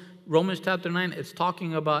foremost, Romans chapter 9, it's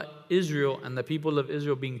talking about Israel and the people of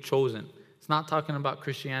Israel being chosen. It's not talking about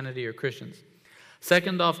Christianity or Christians.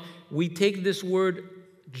 Second off, we take this word,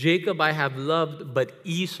 Jacob I have loved, but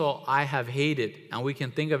Esau I have hated. And we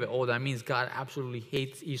can think of it, oh, that means God absolutely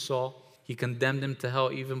hates Esau. He condemned him to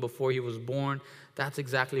hell even before he was born. That's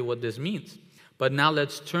exactly what this means. But now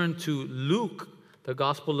let's turn to Luke, the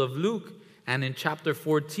Gospel of Luke. And in chapter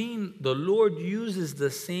 14, the Lord uses the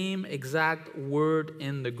same exact word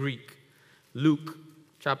in the Greek. Luke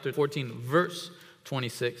chapter 14, verse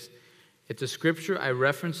 26. It's a scripture, I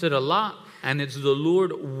reference it a lot, and it's the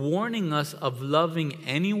Lord warning us of loving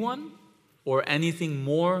anyone or anything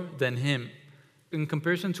more than him. In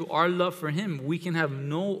comparison to our love for him, we can have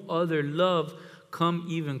no other love come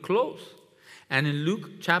even close. And in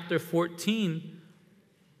Luke chapter 14,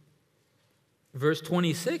 verse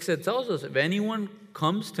 26, it tells us, if anyone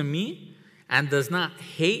comes to me and does not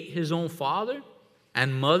hate his own father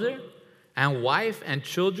and mother and wife and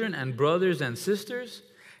children and brothers and sisters,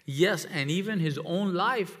 yes, and even his own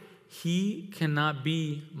life, he cannot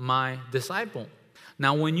be my disciple.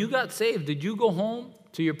 Now, when you got saved, did you go home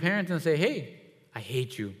to your parents and say, hey, I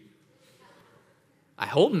hate you? I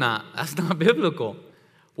hope not. That's not biblical.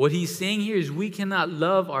 What he's saying here is we cannot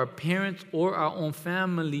love our parents or our own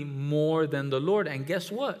family more than the Lord. And guess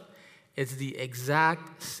what? It's the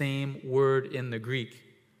exact same word in the Greek,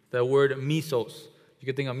 the word misos. You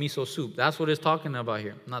can think of miso soup. That's what it's talking about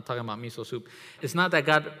here. I'm not talking about miso soup. It's not that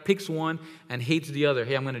God picks one and hates the other.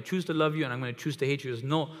 Hey, I'm going to choose to love you and I'm going to choose to hate you.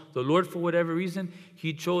 No, the Lord, for whatever reason,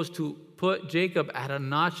 he chose to put Jacob at a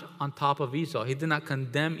notch on top of Esau. He did not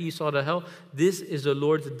condemn Esau to hell. This is the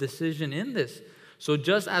Lord's decision in this. So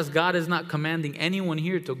just as God is not commanding anyone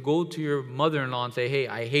here to go to your mother-in-law and say, hey,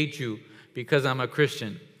 I hate you because I'm a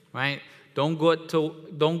Christian, right? Don't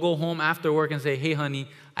go home after work and say, hey, honey,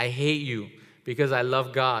 I hate you because I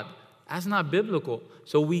love God. That's not biblical.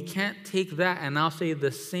 So we can't take that and now say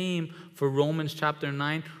the same for Romans chapter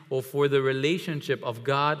 9 or for the relationship of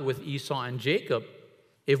God with Esau and Jacob.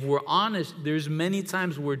 If we're honest, there's many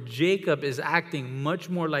times where Jacob is acting much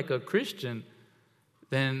more like a Christian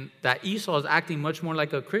than that Esau is acting much more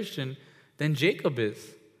like a Christian than Jacob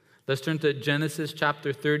is. Let's turn to Genesis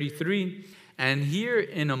chapter 33. And here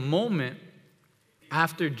in a moment,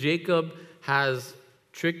 after Jacob has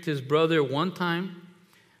tricked his brother one time,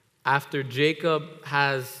 after Jacob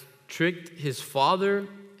has tricked his father,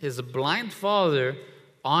 his blind father,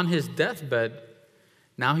 on his deathbed,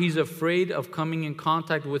 now he's afraid of coming in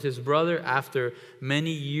contact with his brother after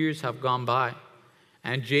many years have gone by.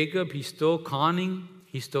 And Jacob, he's still conning,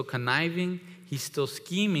 he's still conniving, he's still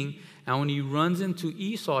scheming. And when he runs into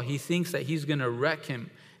Esau, he thinks that he's going to wreck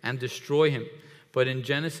him and destroy him. But in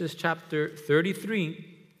Genesis chapter 33,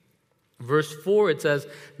 verse 4, it says,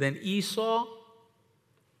 then Esau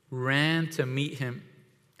ran to meet him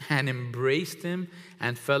and embraced him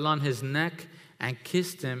and fell on his neck and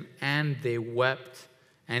kissed him, and they wept.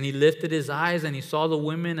 And he lifted his eyes and he saw the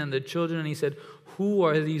women and the children, and he said, who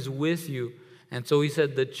are these with you? And so he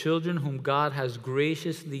said, the children whom God has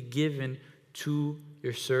graciously given to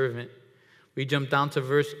your servant. We jump down to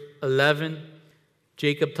verse 11.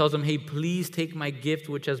 Jacob tells him, hey, please take my gift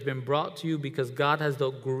which has been brought to you, because God has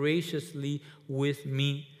dealt graciously with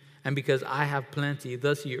me and because I have plenty.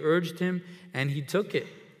 Thus he urged him and he took it.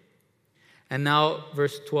 And now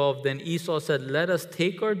verse 12, then Esau said, let us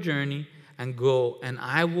take our journey and go, and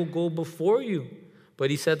I will go before you. But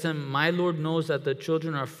he said to him, my Lord knows that the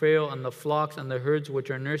children are frail, and the flocks and the herds which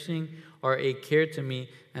are nursing are a care to me.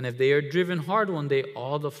 And if they are driven hard one day,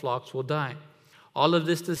 all the flocks will die. All of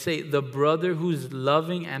this to say, the brother who's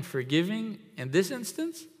loving and forgiving in this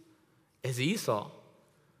instance is Esau.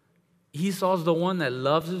 Esau's the one that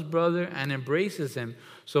loves his brother and embraces him.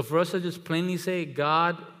 So for us to just plainly say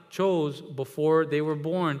God chose before they were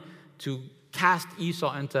born to cast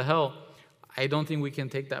Esau into hell, I don't think we can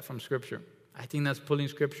take that from Scripture. I think that's pulling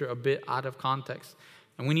Scripture a bit out of context.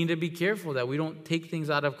 And we need to be careful that we don't take things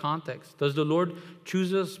out of context. Does the Lord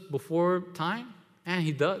choose us before time? And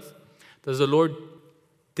he does. Does the Lord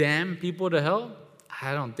damn people to hell?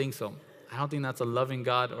 I don't think so. I don't think that's a loving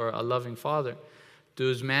God or a loving Father.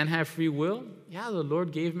 Does man have free will? Yeah, the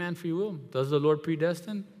Lord gave man free will. Does the Lord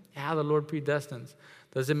predestine? Yeah, the Lord predestines.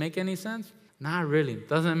 Does it make any sense? Not really.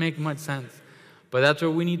 Doesn't make much sense. But that's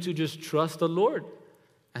where we need to just trust the Lord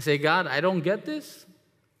and say, God, I don't get this,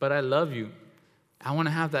 but I love you. I want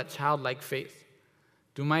to have that childlike faith.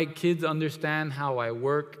 Do my kids understand how I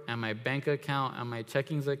work and my bank account and my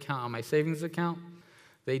checkings account and my savings account?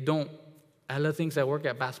 They don't. Ella thinks I work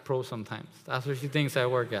at Bass Pro sometimes. That's what she thinks I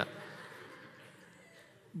work at.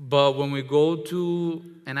 But when we go to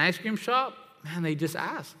an ice cream shop, man, they just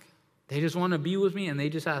ask. They just want to be with me, and they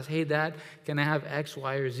just ask, hey, Dad, can I have X,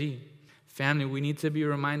 Y, or Z? Family, we need to be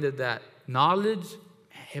reminded that knowledge,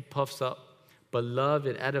 it puffs up, but love,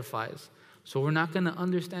 it edifies. So we're not going to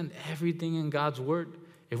understand everything in God's word.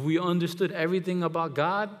 If we understood everything about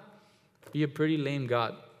God, be a pretty lame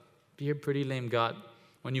God. Be a pretty lame God.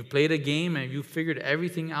 When you've played a game and you figured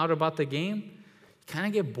everything out about the game, you kind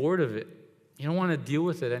of get bored of it. You don't want to deal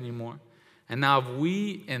with it anymore. And now if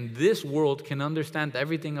we in this world can understand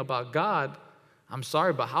everything about God, I'm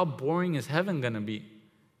sorry, but how boring is heaven going to be?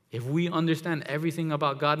 If we understand everything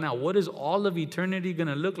about God now, what is all of eternity going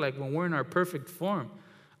to look like when we're in our perfect form?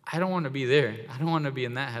 I don't want to be there. I don't want to be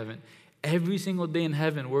in that heaven. Every single day in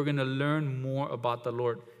heaven, we're going to learn more about the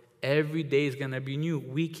Lord. Every day is going to be new.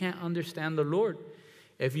 We can't understand the Lord.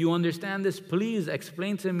 If you understand this, please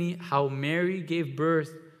explain to me how Mary gave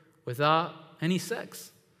birth without any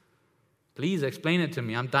sex. Please explain it to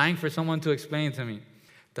me. I'm dying for someone to explain it to me.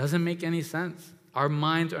 Doesn't make any sense. Our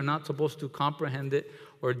minds are not supposed to comprehend it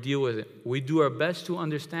or deal with it. We do our best to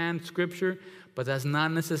understand Scripture, but that's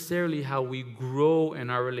not necessarily how we grow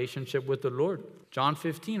in our relationship with the Lord. John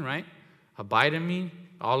 15, right? Abide in me,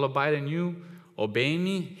 I'll abide in you. Obey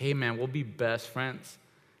me, hey man, we'll be best friends.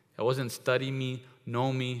 It wasn't study me,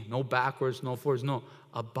 know me, no backwards, no forwards. No,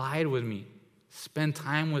 abide with me. Spend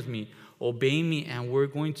time with me. Obey me, and we're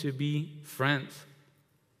going to be friends.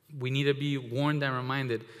 we need to be warned and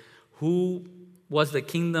reminded. Who was the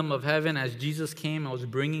kingdom of heaven as Jesus came and was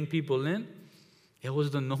bringing people in? It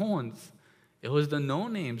was the known ones. It was the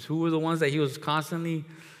no-names. Who were the ones that he was constantly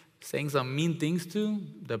saying some mean things to?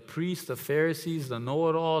 The priests, the Pharisees, the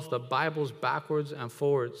know-it-alls, the Bibles backwards and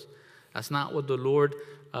forwards. That's not what the Lord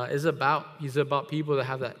is about. He's about people that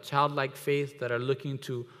have that childlike faith, that are looking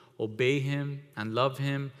to obey him and love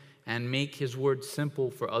him and make his word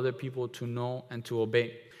simple for other people to know and to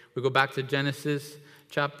obey. We go back to Genesis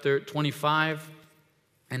chapter 25,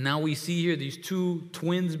 and now we see here these two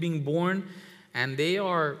twins being born, and they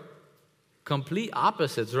are complete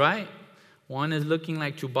opposites, right? One is looking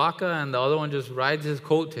like Chewbacca, and the other one just rides his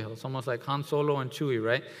coattails. It's almost like Han Solo and Chewie,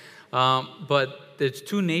 right? But there's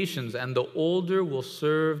two nations, and the older will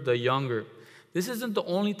serve the younger. This isn't the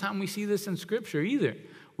only time we see this in Scripture either.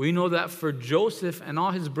 We know that for Joseph and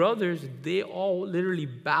all his brothers, they all literally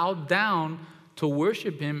bowed down to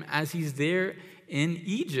worship him as he's there in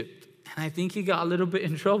Egypt. And I think he got a little bit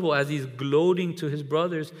in trouble as he's gloating to his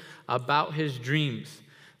brothers about his dreams.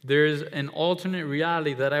 There's an alternate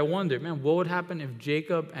reality that I wonder, man, what would happen if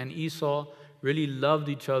Jacob and Esau really loved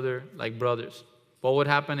each other like brothers? What would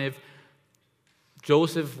happen if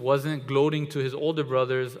Joseph wasn't gloating to his older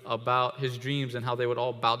brothers about his dreams and how they would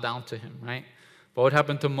all bow down to him, right? What would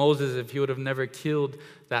happen to Moses if he would have never killed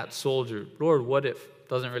that soldier? Lord, what if?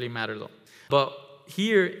 Doesn't really matter though. But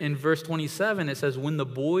here in verse 27, it says, when the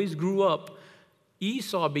boys grew up,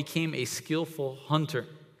 Esau became a skillful hunter,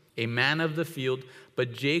 a man of the field,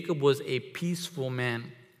 but Jacob was a peaceful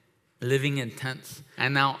man, living in tents.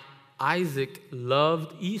 And now Isaac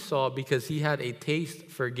loved Esau because he had a taste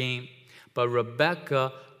for game, but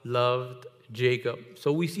Rebekah loved Jacob.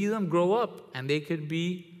 So we see them grow up, and they could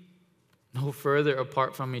be no further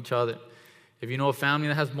apart from each other. If you know a family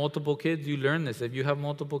that has multiple kids, you learn this. If you have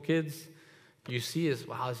multiple kids, you see this.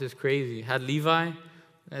 Wow, this is crazy. Had Levi,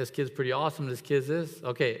 this kid's pretty awesome. This kid's this.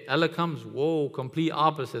 Okay, Ella comes, whoa, complete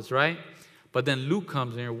opposites, right? But then Luke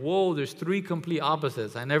comes and you're, whoa, there's three complete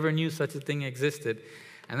opposites. I never knew such a thing existed.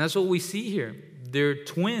 And that's what we see here. They're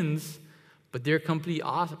twins, but they're complete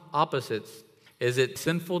opposites. Is it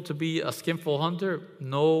sinful to be a skillful hunter?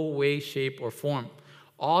 No way, shape, or form.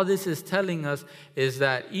 All this is telling us is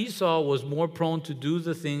that Esau was more prone to do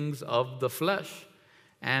the things of the flesh.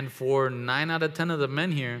 And for 9 out of 10 of the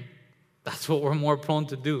men here, that's what we're more prone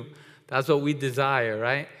to do. That's what we desire,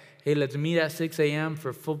 right? Hey, let's meet at 6 a.m.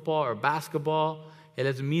 for football or basketball. Hey,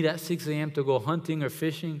 let's meet at 6 a.m. to go hunting or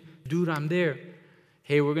fishing. Dude, I'm there.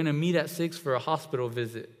 Hey, we're going to meet at 6 for a hospital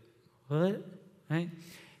visit. What? Right?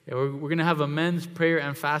 Yeah, we're going to have a men's prayer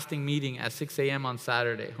and fasting meeting at 6 a.m. on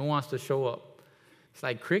Saturday. Who wants to show up? It's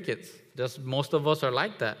like crickets. Just most of us are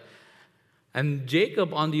like that. And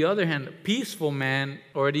Jacob, on the other hand, peaceful man,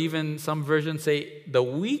 or even some versions say the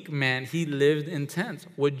weak man, he lived in tents.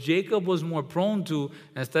 What Jacob was more prone to,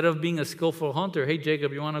 instead of being a skillful hunter, hey,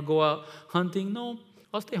 Jacob, you want to go out hunting? No,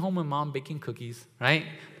 I'll stay home with mom baking cookies, right?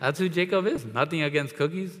 That's who Jacob is. Nothing against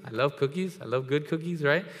cookies. I love cookies. I love good cookies,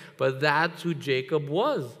 right? But that's who Jacob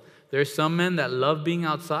was. There's some men that love being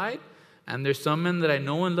outside, and there's some men that I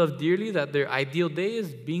know and love dearly that their ideal day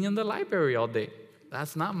is being in the library all day.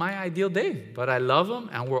 That's not my ideal day, but I love them,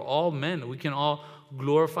 and we're all men. We can all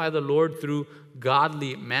glorify the Lord through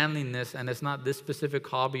godly manliness, and it's not this specific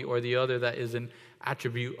hobby or the other that is an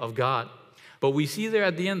attribute of God. But we see there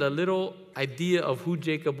at the end a little idea of who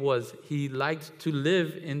Jacob was. He liked to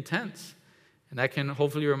live in tents, and that can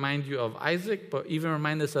hopefully remind you of Isaac, but even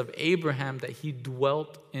remind us of Abraham, that he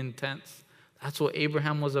dwelt in tents. That's what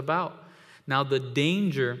Abraham was about. Now, the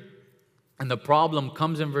danger and the problem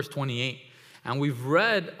comes in verse 28. And we've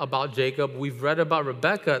read about Jacob, we've read about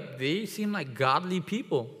Rebekah. They seem like godly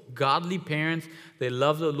people, godly parents. They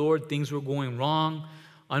loved the Lord. Things were going wrong,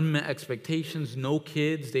 unmet expectations, no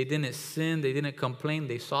kids. They didn't sin. They didn't complain.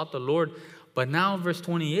 They sought the Lord. But now, verse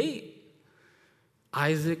 28,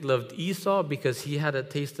 Isaac loved Esau because he had a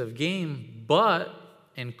taste of game. But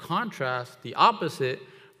in contrast, the opposite,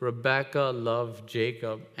 Rebekah loved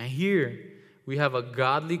Jacob. And here we have a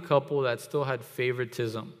godly couple that still had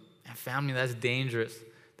favoritism. And family, that's dangerous.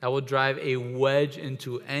 That will drive a wedge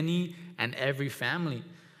into any and every family.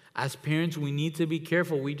 As parents, we need to be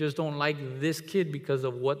careful. We just don't like this kid because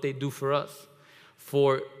of what they do for us.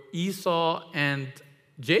 For Esau and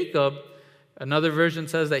Jacob, another version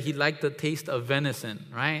says that he liked the taste of venison,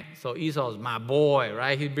 right? So Esau's my boy,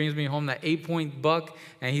 right? He brings me home that 8-point buck,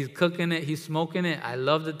 and he's cooking it, he's smoking it. I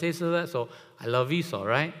love the taste of that, so I love Esau,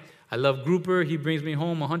 right? I love grouper. He brings me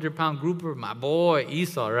home a 100-pound grouper. My boy,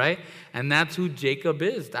 Esau, right? And that's who Jacob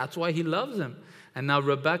is. That's why he loves him. And now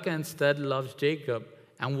Rebekah instead loves Jacob.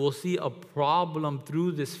 And we'll see a problem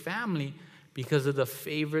through this family because of the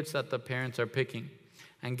favorites that the parents are picking.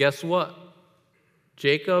 And guess what?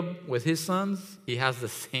 Jacob, with his sons, he has the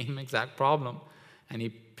same exact problem. And he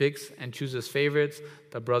picks and chooses favorites.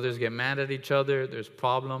 The brothers get mad at each other. There's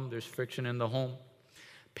problem. There's friction in the home.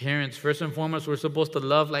 Parents, first and foremost, we're supposed to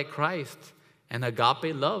love like Christ. An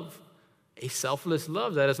agape love. A selfless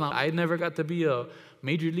love. That is not, I never got to be a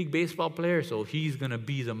Major League Baseball player, so he's going to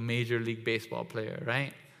be the Major League Baseball player,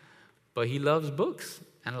 right? But he loves books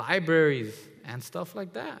and libraries and stuff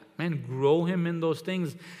like that. Man, grow him in those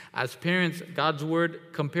things. As parents, God's word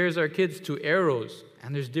compares our kids to arrows.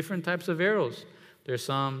 And there's different types of arrows. There's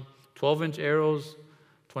some 12-inch arrows,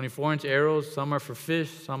 24-inch arrows. Some are for fish,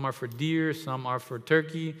 some are for deer, some are for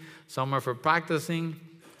turkey, some are for practicing.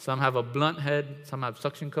 Some have a blunt head, some have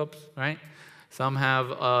suction cups, right? Some have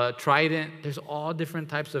a trident. There's all different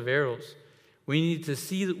types of arrows. We need to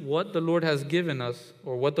see what the Lord has given us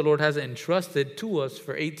or what the Lord has entrusted to us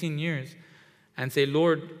for 18 years and say,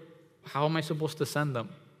 Lord, how am I supposed to send them?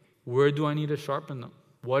 Where do I need to sharpen them?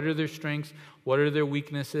 What are their strengths? What are their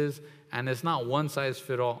weaknesses? And it's not one size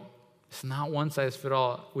fit all. It's not one size fit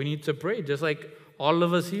all. We need to pray, just like all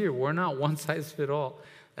of us here. We're not one size fit all.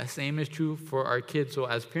 The same is true for our kids. So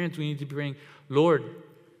as parents, we need to be praying, Lord,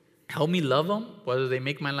 help me love them, whether they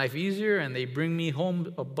make my life easier and they bring me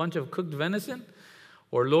home a bunch of cooked venison,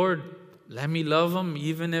 or Lord, let me love them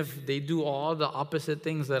even if they do all the opposite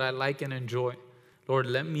things that I like and enjoy. Lord,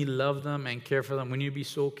 let me love them and care for them. We need to be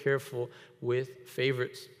so careful with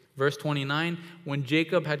favorites. Verse 29, when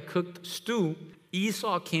Jacob had cooked stew,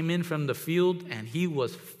 Esau came in from the field and he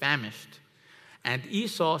was famished. And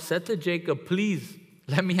Esau said to Jacob, please,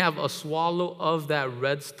 let me have a swallow of that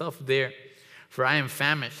red stuff there, for I am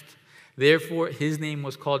famished. Therefore, his name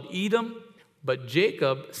was called Edom. But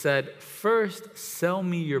Jacob said, first, sell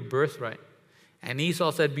me your birthright. And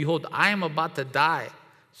Esau said, behold, I am about to die.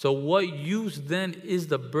 So what use then is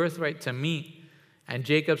the birthright to me? And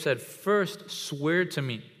Jacob said, first, swear to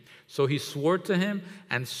me. So he swore to him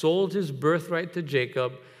and sold his birthright to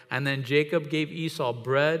Jacob. And then Jacob gave Esau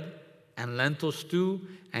bread and lentil stew.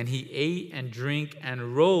 And he ate and drank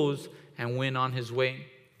and rose and went on his way.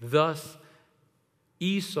 Thus,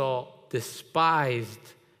 Esau despised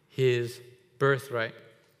his birthright.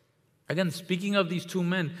 Again, speaking of these two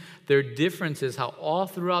men, their differences, how all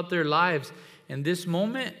throughout their lives, in this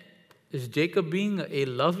moment, is Jacob being a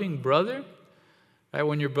loving brother? Right?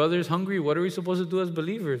 When your brother is hungry, what are we supposed to do as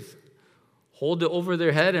believers? Hold it over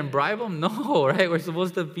their head and bribe them? No, right? We're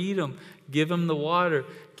supposed to feed them, give him the water,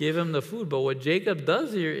 give him the food. But what Jacob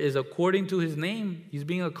does here is, according to his name, he's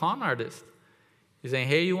being a con artist. He's saying,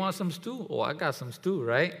 hey, you want some stew? Oh, I got some stew,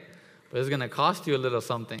 right? But it's going to cost you a little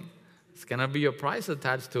something. It's going to be a price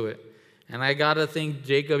attached to it. And I got to think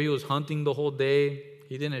Jacob, he was hunting the whole day.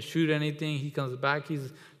 He didn't shoot anything. He comes back.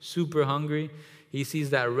 He's super hungry. He sees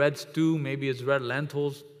that red stew. Maybe it's red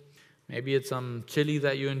lentils. Maybe it's some chili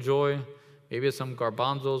that you enjoy. Maybe it's some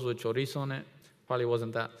garbanzos with chorizo on it. Probably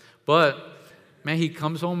wasn't that. But, man, he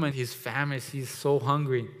comes home and he's famished. He's so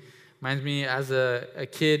hungry. Reminds me, as a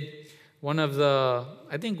kid, one of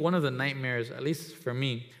the nightmares, at least for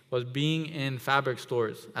me, was being in fabric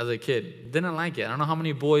stores as a kid. Didn't like it. I don't know how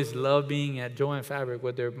many boys love being at Joann Fabric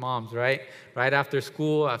with their moms, right? Right after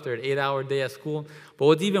school, after an 8-hour day at school. But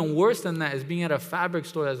what's even worse than that is being at a fabric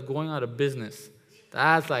store that's going out of business.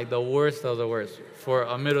 That's like the worst of the worst for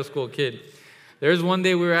a middle school kid. There's one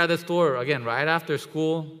day we were at a store, again, right after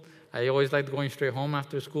school. I always liked going straight home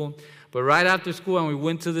after school. But right after school, and we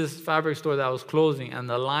went to this fabric store that was closing, and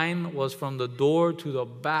the line was from the door to the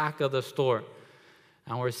back of the store.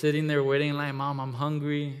 And we're sitting there waiting in line. Mom, I'm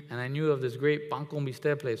hungry. And I knew of this great pan con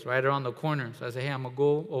bistec place right around the corner. So I said, hey, I'm going to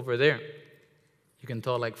go over there. You can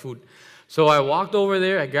tell, like, food. So I walked over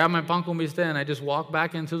there. I grabbed my pan con bistec, and I just walked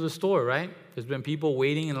back into the store, right? There's been people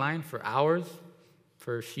waiting in line for hours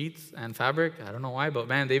for sheets and fabric. I don't know why, but,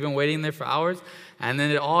 man, they've been waiting there for hours. And then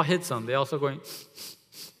it all hits them. They also going...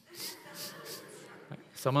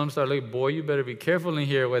 Some of them start looking, boy, you better be careful in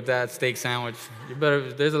here with that steak sandwich.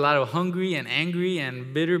 There's a lot of hungry and angry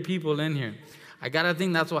and bitter people in here. I got to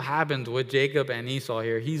think that's what happened with Jacob and Esau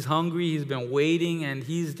here. He's hungry, he's been waiting, and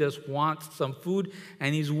he just wants some food,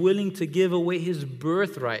 and he's willing to give away his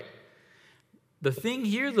birthright. The thing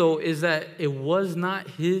here, though, is that it was not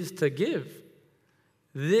his to give.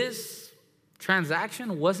 This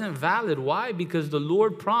transaction wasn't valid. Why? Because the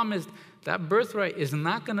Lord promised that birthright is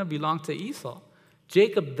not going to belong to Esau.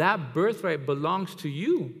 Jacob, that birthright belongs to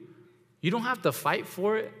you. You don't have to fight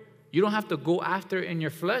for it. You don't have to go after it in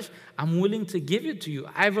your flesh. I'm willing to give it to you.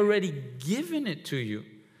 I've already given it to you.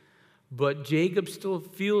 But Jacob still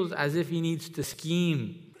feels as if he needs to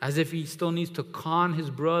scheme, as if he still needs to con his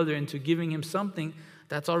brother into giving him something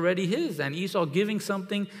that's already his, and Esau giving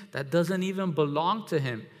something that doesn't even belong to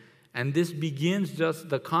him. And this begins just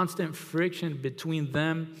the constant friction between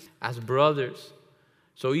them as brothers.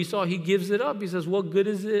 So Esau, he gives it up. He says, what good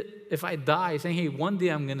is it if I die? He's saying, hey, one day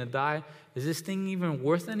I'm going to die. Is this thing even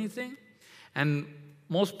worth anything? And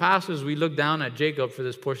most pastors, we look down at Jacob for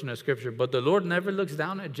this portion of Scripture, but the Lord never looks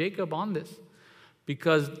down at Jacob on this.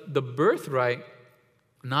 Because the birthright,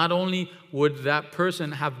 not only would that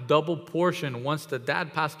person have double portion once the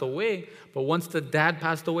dad passed away, but once the dad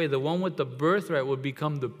passed away, the one with the birthright would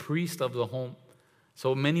become the priest of the home.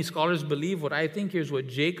 So many scholars believe what I think here is what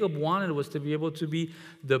Jacob wanted was to be able to be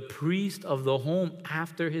the priest of the home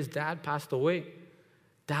after his dad passed away.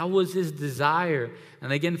 That was his desire.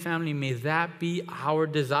 And again, family, may that be our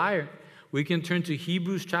desire. We can turn to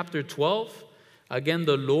Hebrews chapter 12. Again,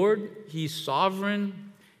 the Lord, He's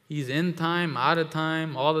sovereign. He's in time, out of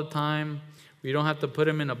time, all the time. We don't have to put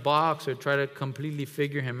Him in a box or try to completely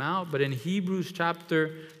figure Him out. But in Hebrews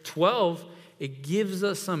chapter 12, it gives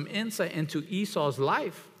us some insight into Esau's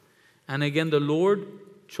life. And again, the Lord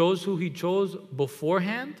chose who He chose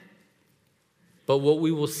beforehand. But what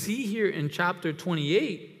we will see here in chapter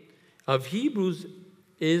 28 of Hebrews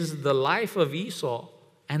is the life of Esau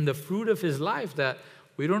and the fruit of his life that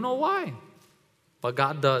we don't know why, but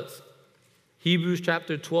God does. Hebrews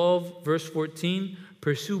chapter 12, verse 14,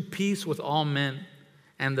 pursue peace with all men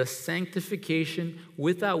and the sanctification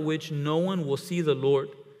without which no one will see the Lord.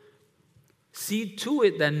 See to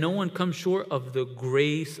it that no one comes short of the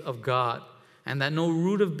grace of God, and that no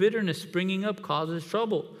root of bitterness springing up causes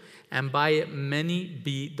trouble, and by it many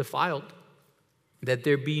be defiled. That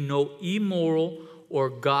there be no immoral or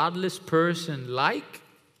godless person like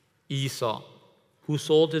Esau, who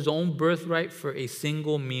sold his own birthright for a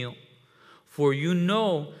single meal. For you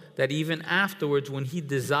know that even afterwards, when he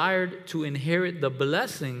desired to inherit the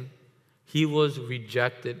blessing, he was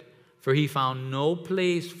rejected, for he found no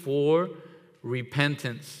place for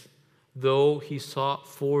repentance, though he sought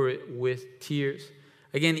for it with tears.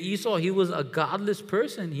 Again, Esau, he was a godless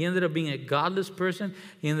person. He ended up being a godless person.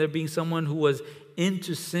 He ended up being someone who was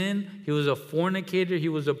into sin. He was a fornicator. He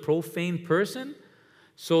was a profane person.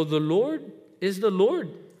 So the Lord is the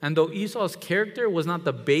Lord. And though Esau's character was not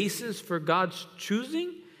the basis for God's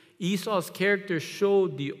choosing, Esau's character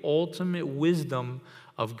showed the ultimate wisdom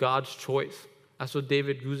of God's choice. That's what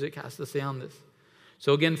David Guzik has to say on this.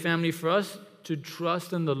 So again, family, for us to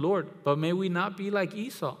trust in the Lord, but may we not be like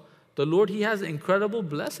Esau. The Lord, He has incredible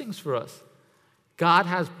blessings for us. God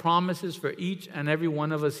has promises for each and every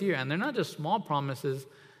one of us here. And they're not just small promises,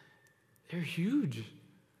 they're huge.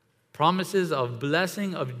 Promises of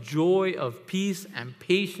blessing, of joy, of peace and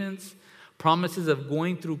patience. Promises of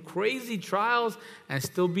going through crazy trials and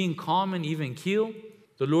still being calm and even keel.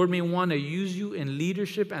 The Lord may want to use you in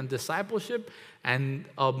leadership and discipleship, and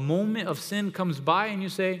a moment of sin comes by and you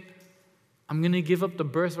say, I'm going to give up the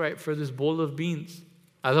birthright for this bowl of beans.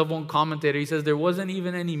 I love one commentator. He says there wasn't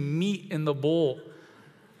even any meat in the bowl.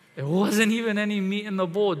 There wasn't even any meat in the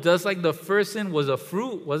bowl. Just like the first sin was a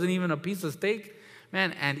fruit, wasn't even a piece of steak.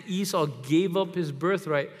 Man, and Esau gave up his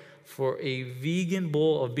birthright for a vegan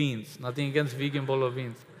bowl of beans. Nothing against vegan bowl of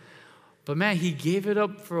beans. But man, he gave it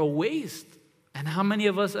up for a waste. And how many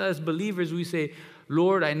of us as believers, we say,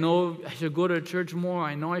 Lord, I know I should go to church more.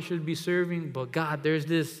 I know I should be serving. But God, there's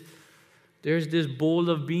this bowl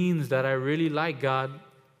of beans that I really like, God.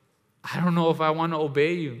 I don't know if I want to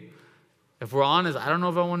obey you. If we're honest, I don't know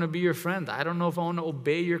if I want to be your friend. I don't know if I want to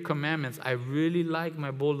obey your commandments. I really like my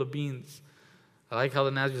bowl of beans. I like how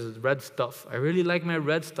the Nazarene says red stuff. I really like my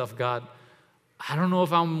red stuff, God. I don't know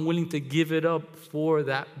if I'm willing to give it up for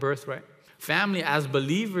that birthright. Family, as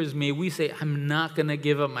believers, may we say, I'm not going to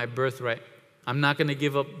give up my birthright. I'm not going to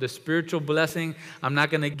give up the spiritual blessing. I'm not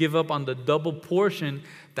going to give up on the double portion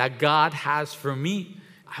that God has for me.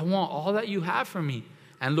 I want all that you have for me.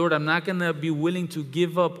 And Lord, I'm not going to be willing to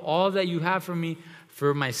give up all that you have for me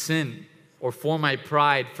for my sin or for my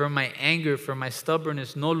pride, for my anger, for my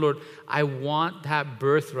stubbornness. No, Lord, I want that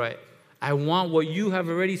birthright. I want what you have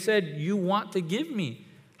already said you want to give me.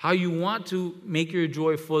 How you want to make your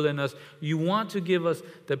joy full in us. You want to give us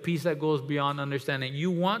the peace that goes beyond understanding. You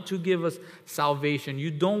want to give us salvation.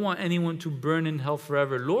 You don't want anyone to burn in hell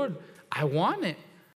forever. Lord, I want it.